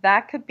Florida,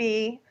 that could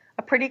be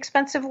a pretty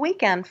expensive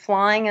weekend,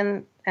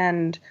 flying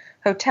and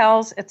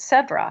hotels,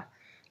 etc.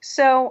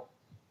 So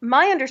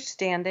my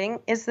understanding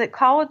is that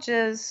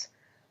colleges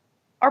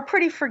are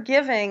pretty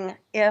forgiving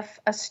if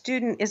a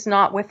student is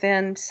not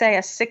within, say,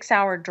 a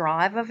 6-hour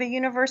drive of a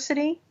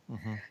university.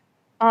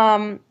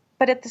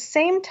 But at the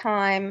same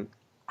time,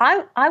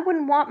 I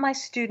wouldn't want my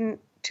student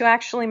to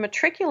actually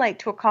matriculate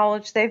to a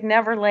college they've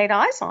never laid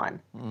eyes on.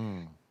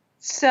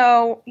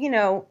 So,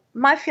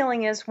 my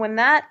feeling is when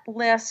that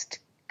list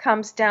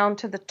comes down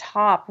to the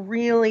top,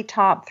 really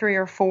top 3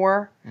 or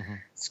 4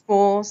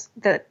 schools,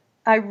 that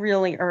I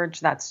really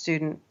urge that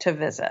student to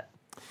visit.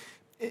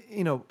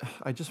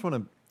 I just want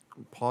to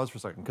pause for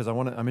a second because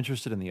I'm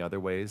interested in the other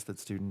ways that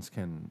students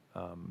can,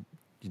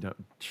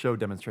 show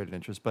demonstrated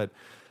interest. But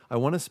I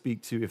want to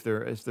speak to if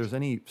there's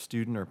any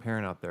student or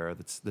parent out there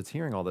that's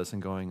hearing all this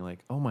and going like,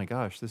 oh my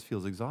gosh, this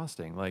feels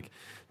exhausting. Like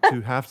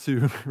to have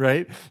to,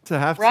 right? To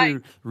have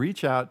to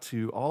reach out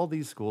to all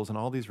these schools and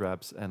all these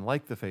reps and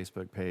like the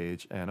Facebook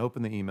page and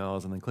open the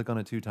emails and then click on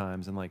it 2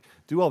 times and like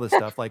do all this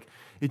stuff. Like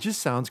it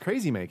just sounds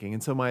crazy making.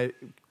 And so my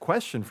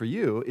question for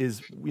you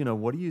is,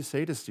 what do you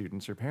say to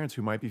students or parents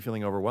who might be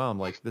feeling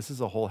overwhelmed? Like this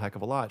is a whole heck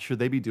of a lot. Should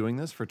they be doing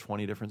this for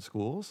 20 different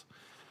schools?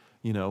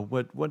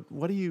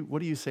 What do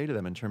you say to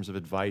them in terms of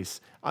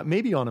advice,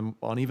 maybe on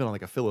even on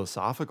like a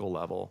philosophical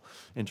level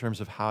in terms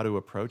of how to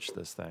approach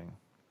this thing?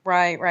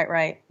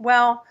 Right.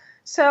 Well,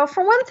 so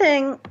for one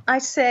thing, I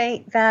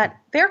say that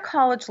their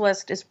college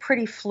list is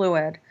pretty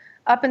fluid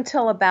up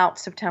until about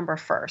September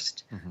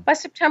 1st. By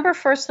September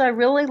 1st, I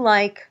really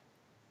like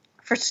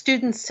for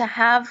students to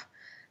have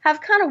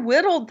kind of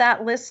whittled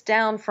that list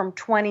down from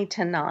 20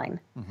 to 9.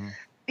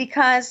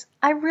 Because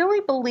I really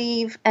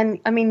believe,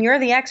 and I mean, you're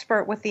the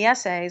expert with the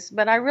essays,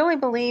 but I really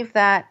believe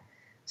that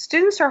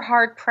students are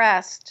hard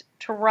pressed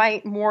to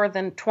write more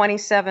than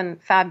 27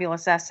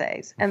 fabulous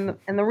essays. And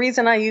the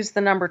reason I use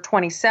the number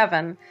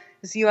 27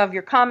 is you have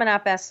your Common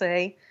App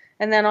essay,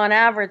 and then on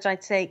average,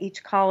 I'd say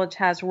each college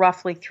has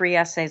roughly 3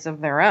 essays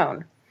of their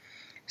own.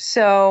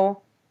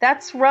 So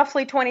that's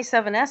roughly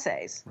 27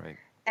 essays. Right.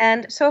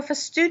 And so if a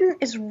student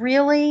is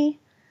really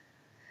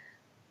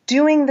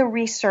doing the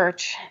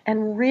research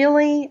and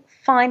really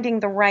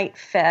finding the right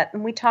fit,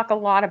 and we talk a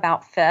lot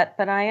about fit,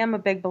 but I am a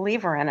big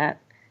believer in it.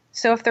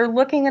 So if they're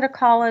looking at a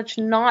college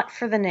not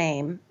for the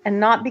name and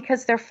not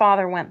because their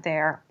father went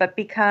there, but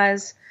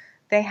because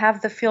they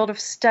have the field of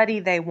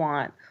study they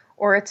want,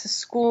 or it's a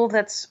school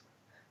that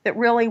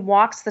really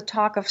walks the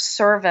talk of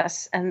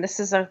service, and this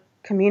is a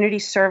community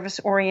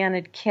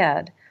service-oriented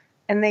kid,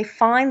 and they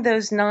find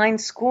those 9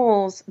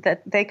 schools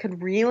that they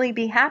could really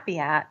be happy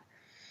at,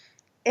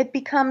 it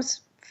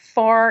becomes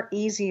far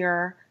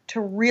easier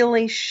to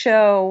really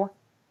show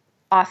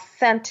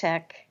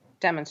authentic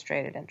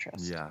demonstrated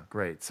interest. Yeah,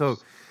 great. So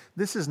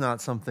this is not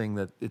something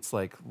that it's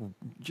like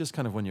just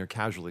kind of when you're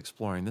casually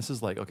exploring. This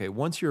is like, okay,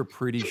 once you're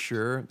pretty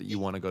sure that you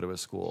want to go to a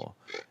school,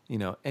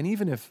 and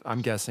even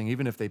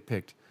if they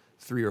picked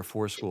 3 or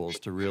 4 schools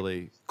to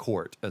really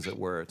court, as it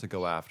were, to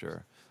go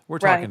after, we're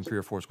talking 3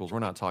 or 4 schools. We're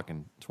not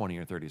talking 20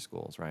 or 30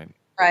 schools, right?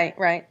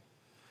 Right.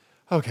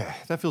 Okay,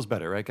 that feels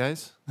better, right,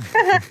 guys?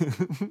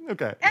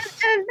 Okay. And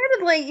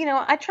admittedly,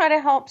 I try to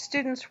help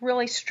students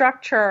really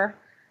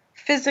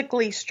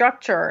physically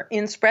structure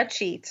in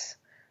spreadsheets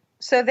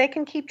so they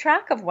can keep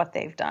track of what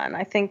they've done.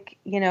 I think,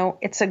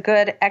 it's a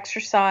good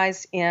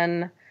exercise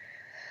in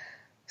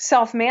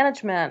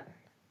self-management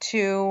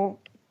to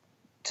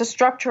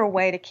structure a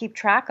way to keep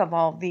track of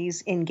all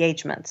these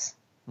engagements.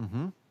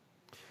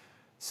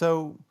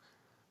 So,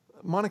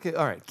 Monica,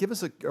 all right, give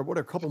us what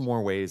are a couple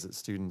more ways that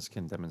students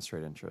can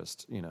demonstrate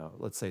interest?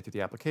 Let's say through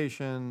the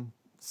application,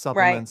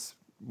 supplements.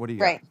 Right. What do you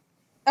got?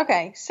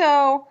 Okay,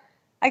 so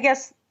I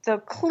guess the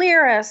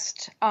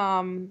clearest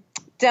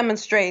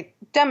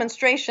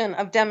demonstration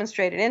of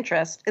demonstrated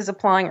interest is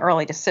applying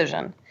early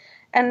decision.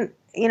 And,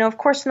 of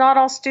course, not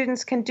all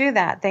students can do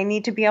that. They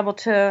need to be able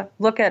to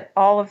look at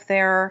all of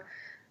their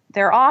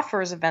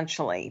offers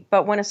eventually.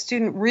 But when a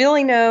student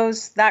really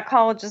knows that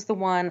college is the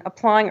one,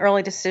 applying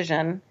early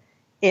decision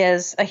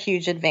is a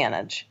huge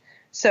advantage.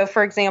 So,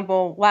 for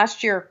example,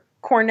 last year,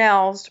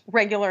 Cornell's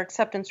regular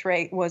acceptance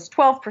rate was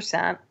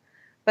 12%,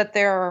 but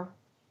their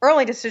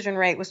early decision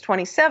rate was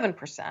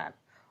 27%.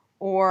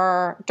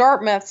 Or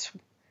Dartmouth's,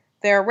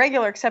 their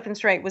regular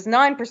acceptance rate was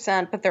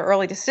 9%, but their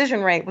early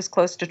decision rate was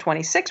close to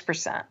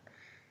 26%.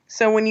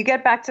 So when you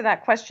get back to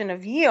that question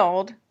of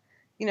yield,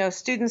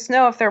 students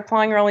know if they're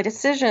applying early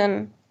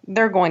decision,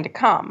 they're going to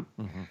come.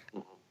 Mm-hmm.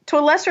 To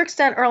a lesser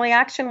extent, early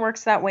action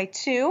works that way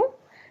too.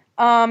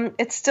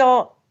 It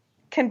still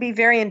can be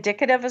very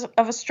indicative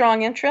of a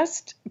strong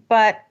interest,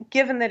 but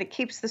given that it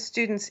keeps the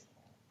students'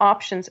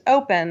 options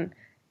open,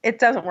 it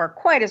doesn't work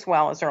quite as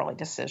well as early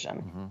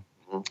decision.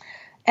 Mm-hmm.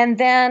 And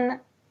then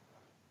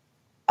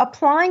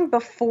applying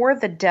before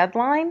the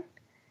deadline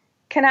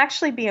can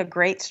actually be a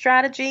great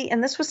strategy.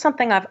 And this was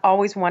something I've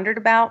always wondered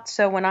about.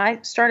 So when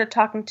I started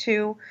talking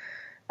to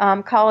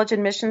college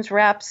admissions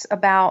reps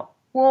about,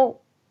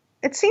 well,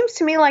 it seems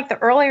to me like the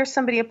earlier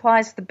somebody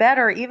applies, the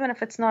better, even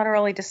if it's not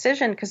early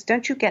decision, because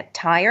don't you get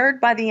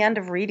tired by the end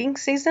of reading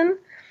season?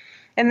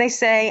 And they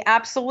say,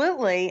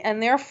 absolutely.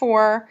 And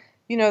therefore,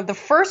 the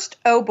first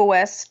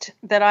oboist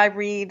that I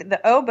read,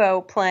 the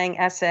oboe playing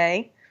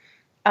essay,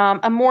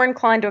 I'm more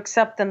inclined to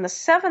accept than the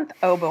seventh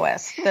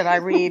oboist that I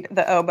read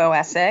the oboe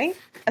essay,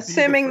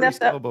 assuming that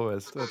the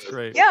oboist. That's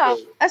great. Yeah,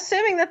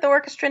 assuming that the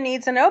orchestra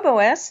needs an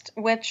oboist,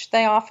 which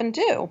they often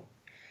do.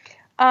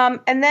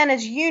 And then,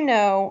 as you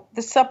know,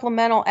 the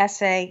supplemental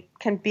essay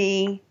can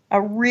be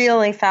a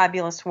really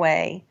fabulous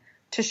way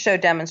to show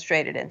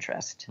demonstrated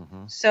interest.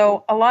 Mm-hmm.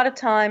 So a lot of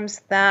times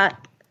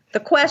that the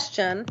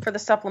question for the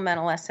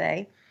supplemental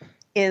essay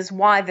is,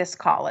 why this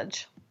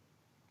college?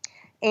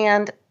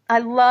 And I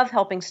love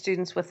helping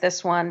students with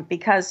this one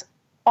because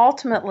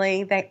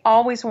ultimately they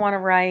always want to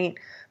write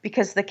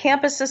because the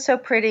campus is so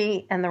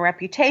pretty and the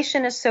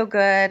reputation is so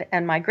good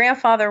and my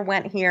grandfather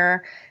went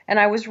here and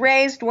I was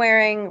raised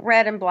wearing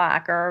red and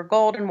black or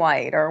gold and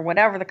white or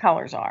whatever the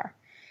colors are.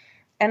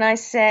 And I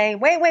say,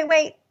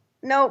 wait,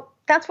 no,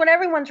 that's what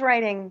everyone's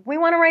writing. We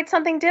want to write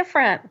something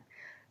different.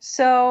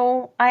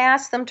 So I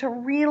asked them to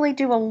really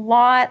do a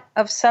lot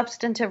of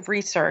substantive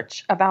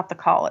research about the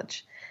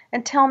college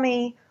and tell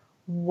me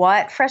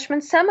what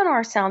freshman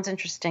seminar sounds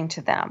interesting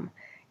to them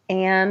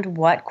and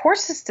what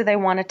courses do they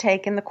want to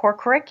take in the core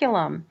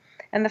curriculum,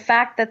 and the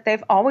fact that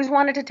they've always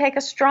wanted to take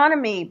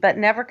astronomy but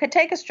never could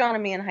take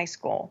astronomy in high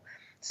school.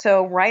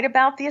 So write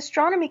about the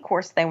astronomy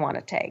course they want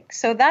to take.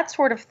 So that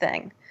sort of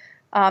thing.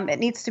 It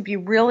needs to be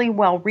really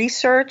well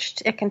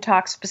researched. It can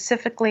talk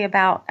specifically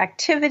about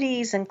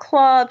activities and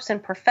clubs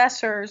and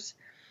professors.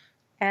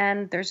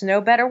 And there's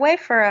no better way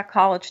for a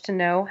college to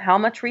know how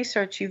much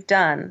research you've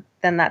done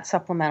than that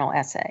supplemental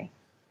essay.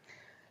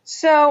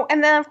 So,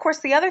 and then of course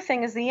the other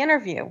thing is the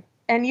interview.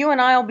 And you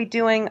and I will be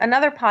doing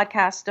another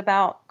podcast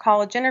about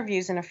college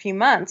interviews in a few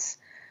months.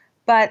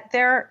 But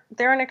they're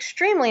an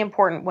extremely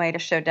important way to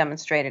show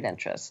demonstrated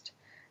interest.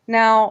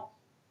 Now,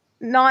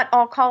 not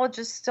all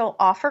colleges still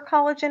offer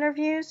college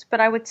interviews, but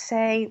I would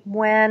say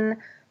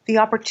when the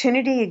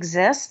opportunity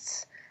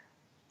exists,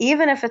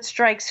 even if it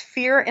strikes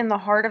fear in the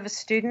heart of a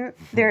student,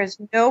 there is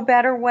no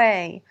better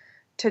way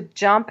to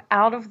jump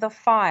out of the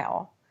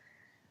file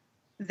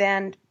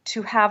than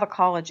to have a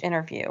college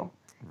interview.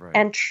 Right.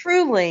 And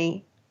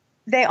truly,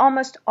 they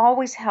almost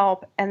always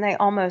help and they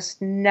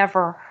almost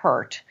never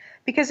hurt.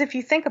 Because if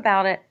you think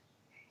about it,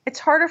 it's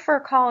harder for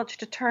a college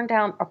to turn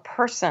down a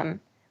person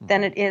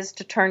than it is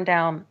to turn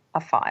down a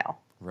file.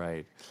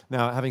 Right.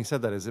 Now, having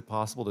said that, is it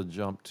possible to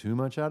jump too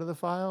much out of the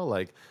file?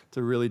 Like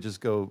to really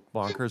just go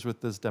bonkers with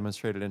this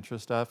demonstrated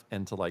interest stuff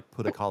and to like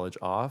put a college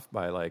off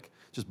by like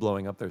just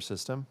blowing up their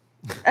system?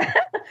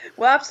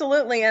 Well,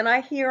 absolutely. And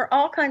I hear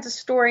all kinds of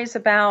stories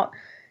about,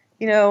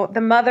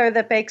 the mother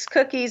that bakes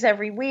cookies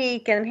every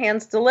week and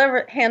hand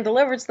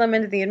delivers them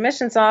into the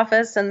admissions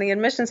office, and the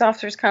admissions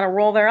officers kind of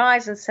roll their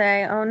eyes and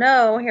say, "Oh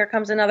no, here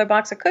comes another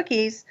box of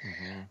cookies."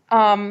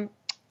 Mm-hmm.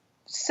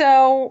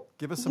 So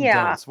give us some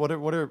dose.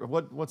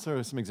 What's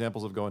some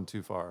examples of going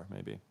too far,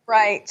 maybe?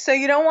 Right. So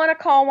you don't want to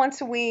call once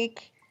a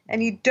week,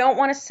 and you don't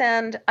want to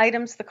send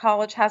items the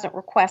college hasn't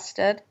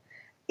requested,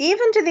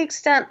 even to the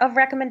extent of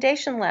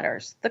recommendation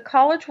letters. The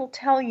college will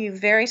tell you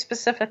very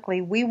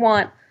specifically, we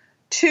want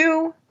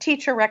 2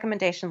 teacher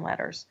recommendation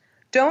letters.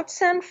 Don't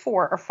send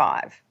 4 or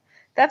 5.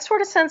 That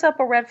sort of sends up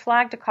a red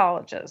flag to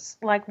colleges.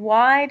 Like,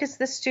 why does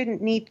the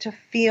student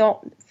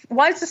feel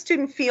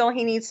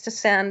he needs to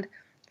send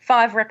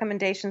 5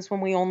 recommendations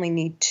when we only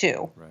need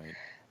 2?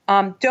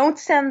 Right. Don't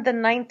send the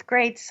 9th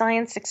grade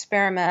science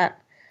experiment.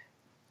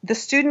 The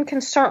student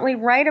can certainly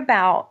write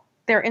about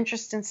their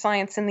interest in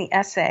science in the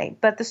essay,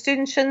 but the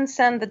student shouldn't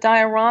send the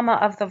diorama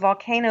of the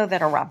volcano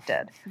that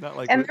erupted. Not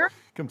like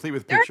complete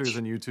with pictures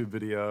and YouTube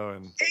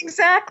video.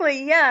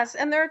 Exactly, yes.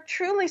 And there are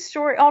truly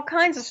all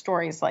kinds of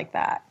stories like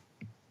that.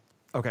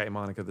 Okay,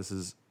 Monica, this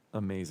is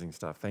amazing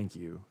stuff. Thank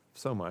you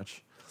so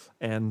much.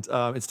 And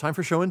it's time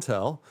for Show and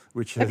Tell,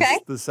 which is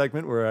the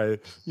segment where I,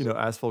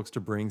 ask folks to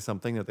bring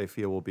something that they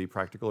feel will be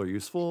practical or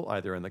useful,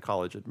 either in the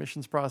college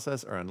admissions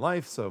process or in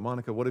life. So,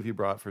 Monica, what have you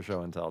brought for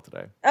Show and Tell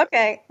today?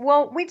 Okay.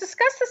 Well, we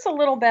discussed this a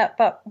little bit,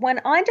 but when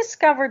I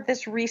discovered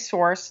this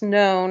resource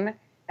known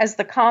as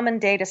the Common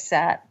Data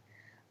Set,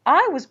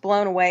 I was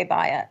blown away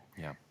by it.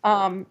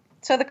 Yeah.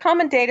 So the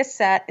Common Data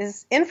Set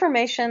is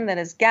information that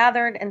is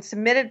gathered and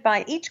submitted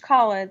by each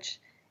college,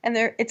 and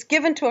it's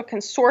given to a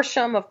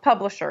consortium of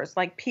publishers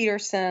like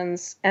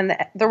Peterson's and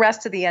the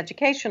rest of the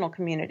educational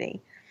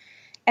community.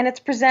 And it's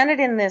presented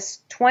in this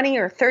 20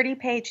 or 30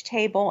 page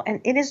table,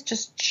 and it is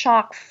just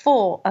chock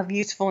full of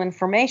useful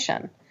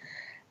information.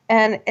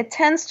 And it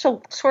tends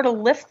to sort of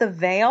lift the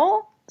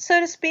veil, so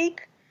to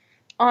speak,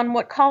 on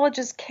what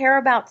colleges care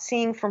about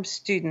seeing from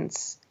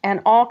students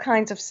and all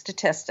kinds of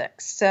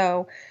statistics.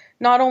 So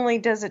not only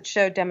does it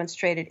show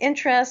demonstrated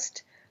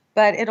interest,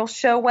 but it'll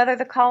show whether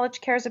the college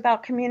cares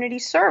about community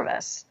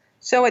service.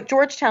 So at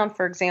Georgetown,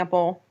 for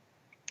example,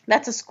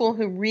 that's a school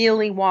who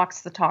really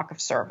walks the talk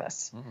of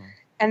service. Mm-hmm.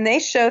 And they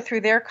show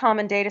through their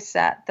common data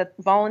set that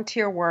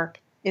volunteer work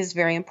is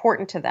very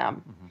important to them.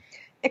 Mm-hmm.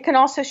 It can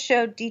also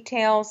show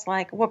details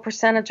like what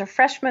percentage of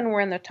freshmen were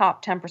in the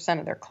top 10%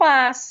 of their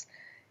class.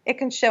 It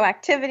can show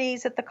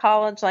activities at the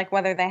college, like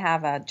whether they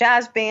have a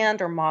jazz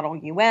band or Model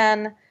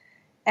UN,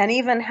 and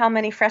even how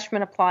many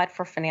freshmen applied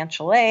for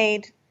financial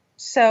aid.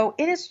 So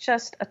it is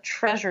just a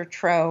treasure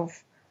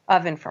trove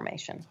of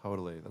information.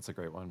 Totally. That's a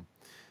great one.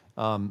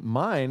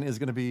 Mine is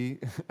going to be,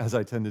 as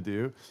I tend to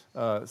do,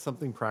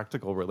 something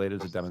practical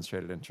related to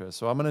demonstrated interest.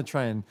 So I'm going to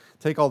try and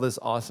take all this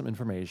awesome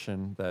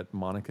information that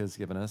Monica has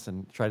given us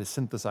and try to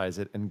synthesize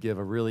it and give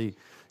a really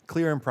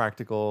clear and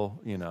practical,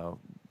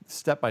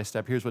 step by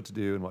step, here's what to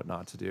do and what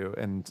not to do.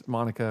 And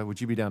Monica,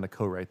 would you be down to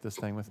co-write this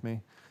thing with me?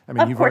 I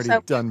mean, you've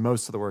already done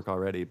most of the work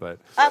already, but...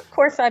 Of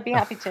course, I'd be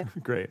happy to.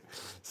 Great.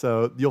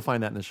 So you'll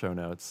find that in the show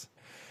notes.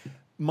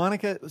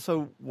 Monica,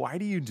 so why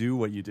do you do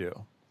what you do?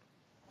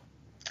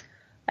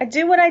 I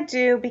do what I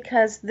do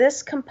because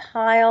this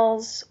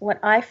compiles what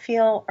I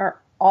feel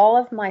are all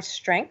of my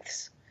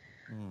strengths.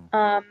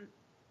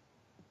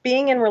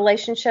 Being in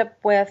relationship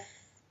with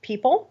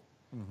people,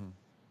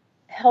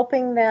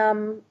 helping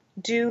them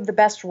do the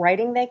best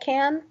writing they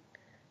can,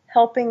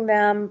 helping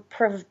them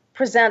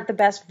present the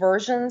best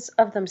versions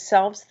of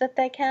themselves that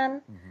they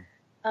can.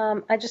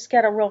 I just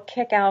get a real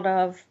kick out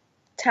of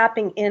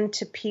tapping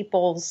into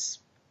people's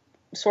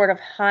sort of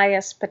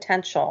highest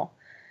potential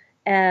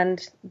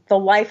and the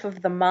life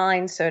of the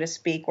mind, so to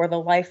speak, or the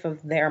life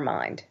of their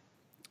mind.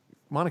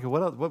 Monica,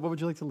 what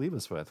would you like to leave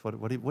us with?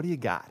 What do you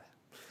got?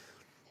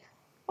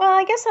 Well,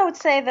 I guess I would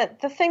say that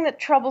the thing that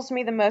troubles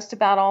me the most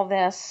about all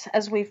this,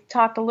 as we've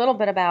talked a little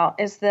bit about,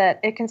 is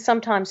that it can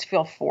sometimes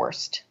feel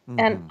forced.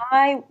 And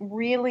I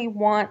really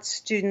want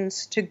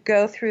students to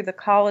go through the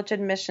college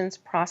admissions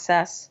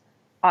process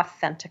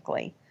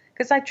authentically,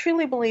 because I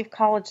truly believe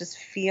colleges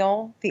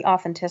feel the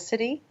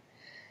authenticity.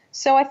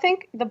 So I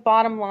think the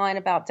bottom line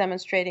about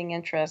demonstrating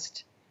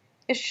interest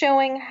is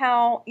showing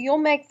how you'll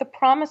make the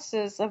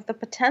promises of the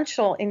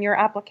potential in your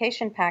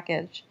application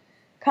package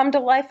come to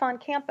life on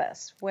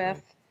campus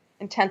with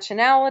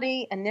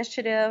intentionality,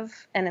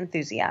 initiative, and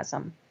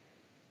enthusiasm.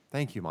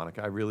 Thank you,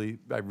 Monica. I really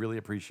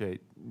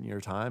appreciate your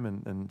time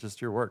and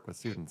just your work with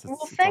students.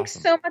 Thanks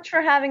so much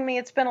for having me.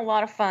 It's been a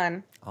lot of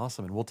fun.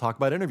 Awesome. And we'll talk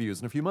about interviews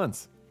in a few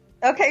months.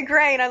 Okay,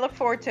 great. I look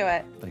forward to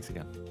it. Thanks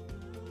again.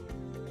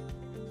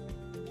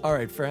 All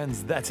right,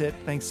 friends, that's it.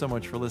 Thanks so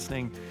much for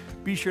listening.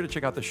 Be sure to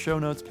check out the show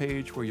notes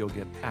page where you'll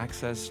get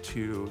access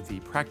to the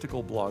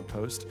practical blog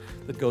post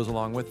that goes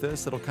along with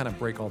this. It'll kind of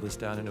break all this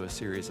down into a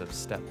series of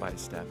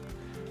step-by-step,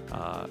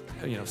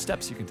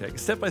 steps you can take.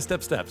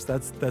 Step-by-step steps.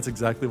 That's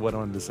exactly what I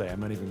wanted to say. I'm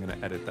not even going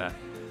to edit that.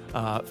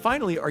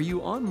 Finally, are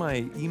you on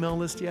my email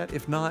list yet?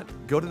 If not,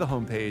 go to the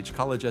homepage,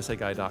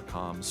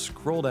 collegeessayguy.com,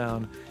 scroll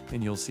down,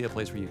 and you'll see a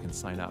place where you can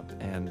sign up.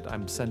 And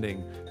I'm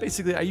sending,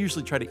 basically, I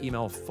usually try to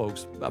email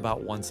folks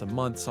about once a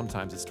month.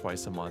 Sometimes it's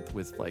twice a month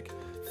with like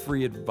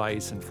free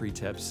advice and free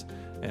tips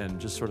and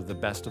just sort of the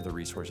best of the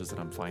resources that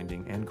I'm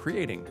finding and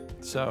creating.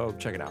 So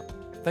check it out.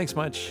 Thanks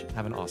much.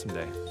 Have an awesome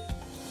day.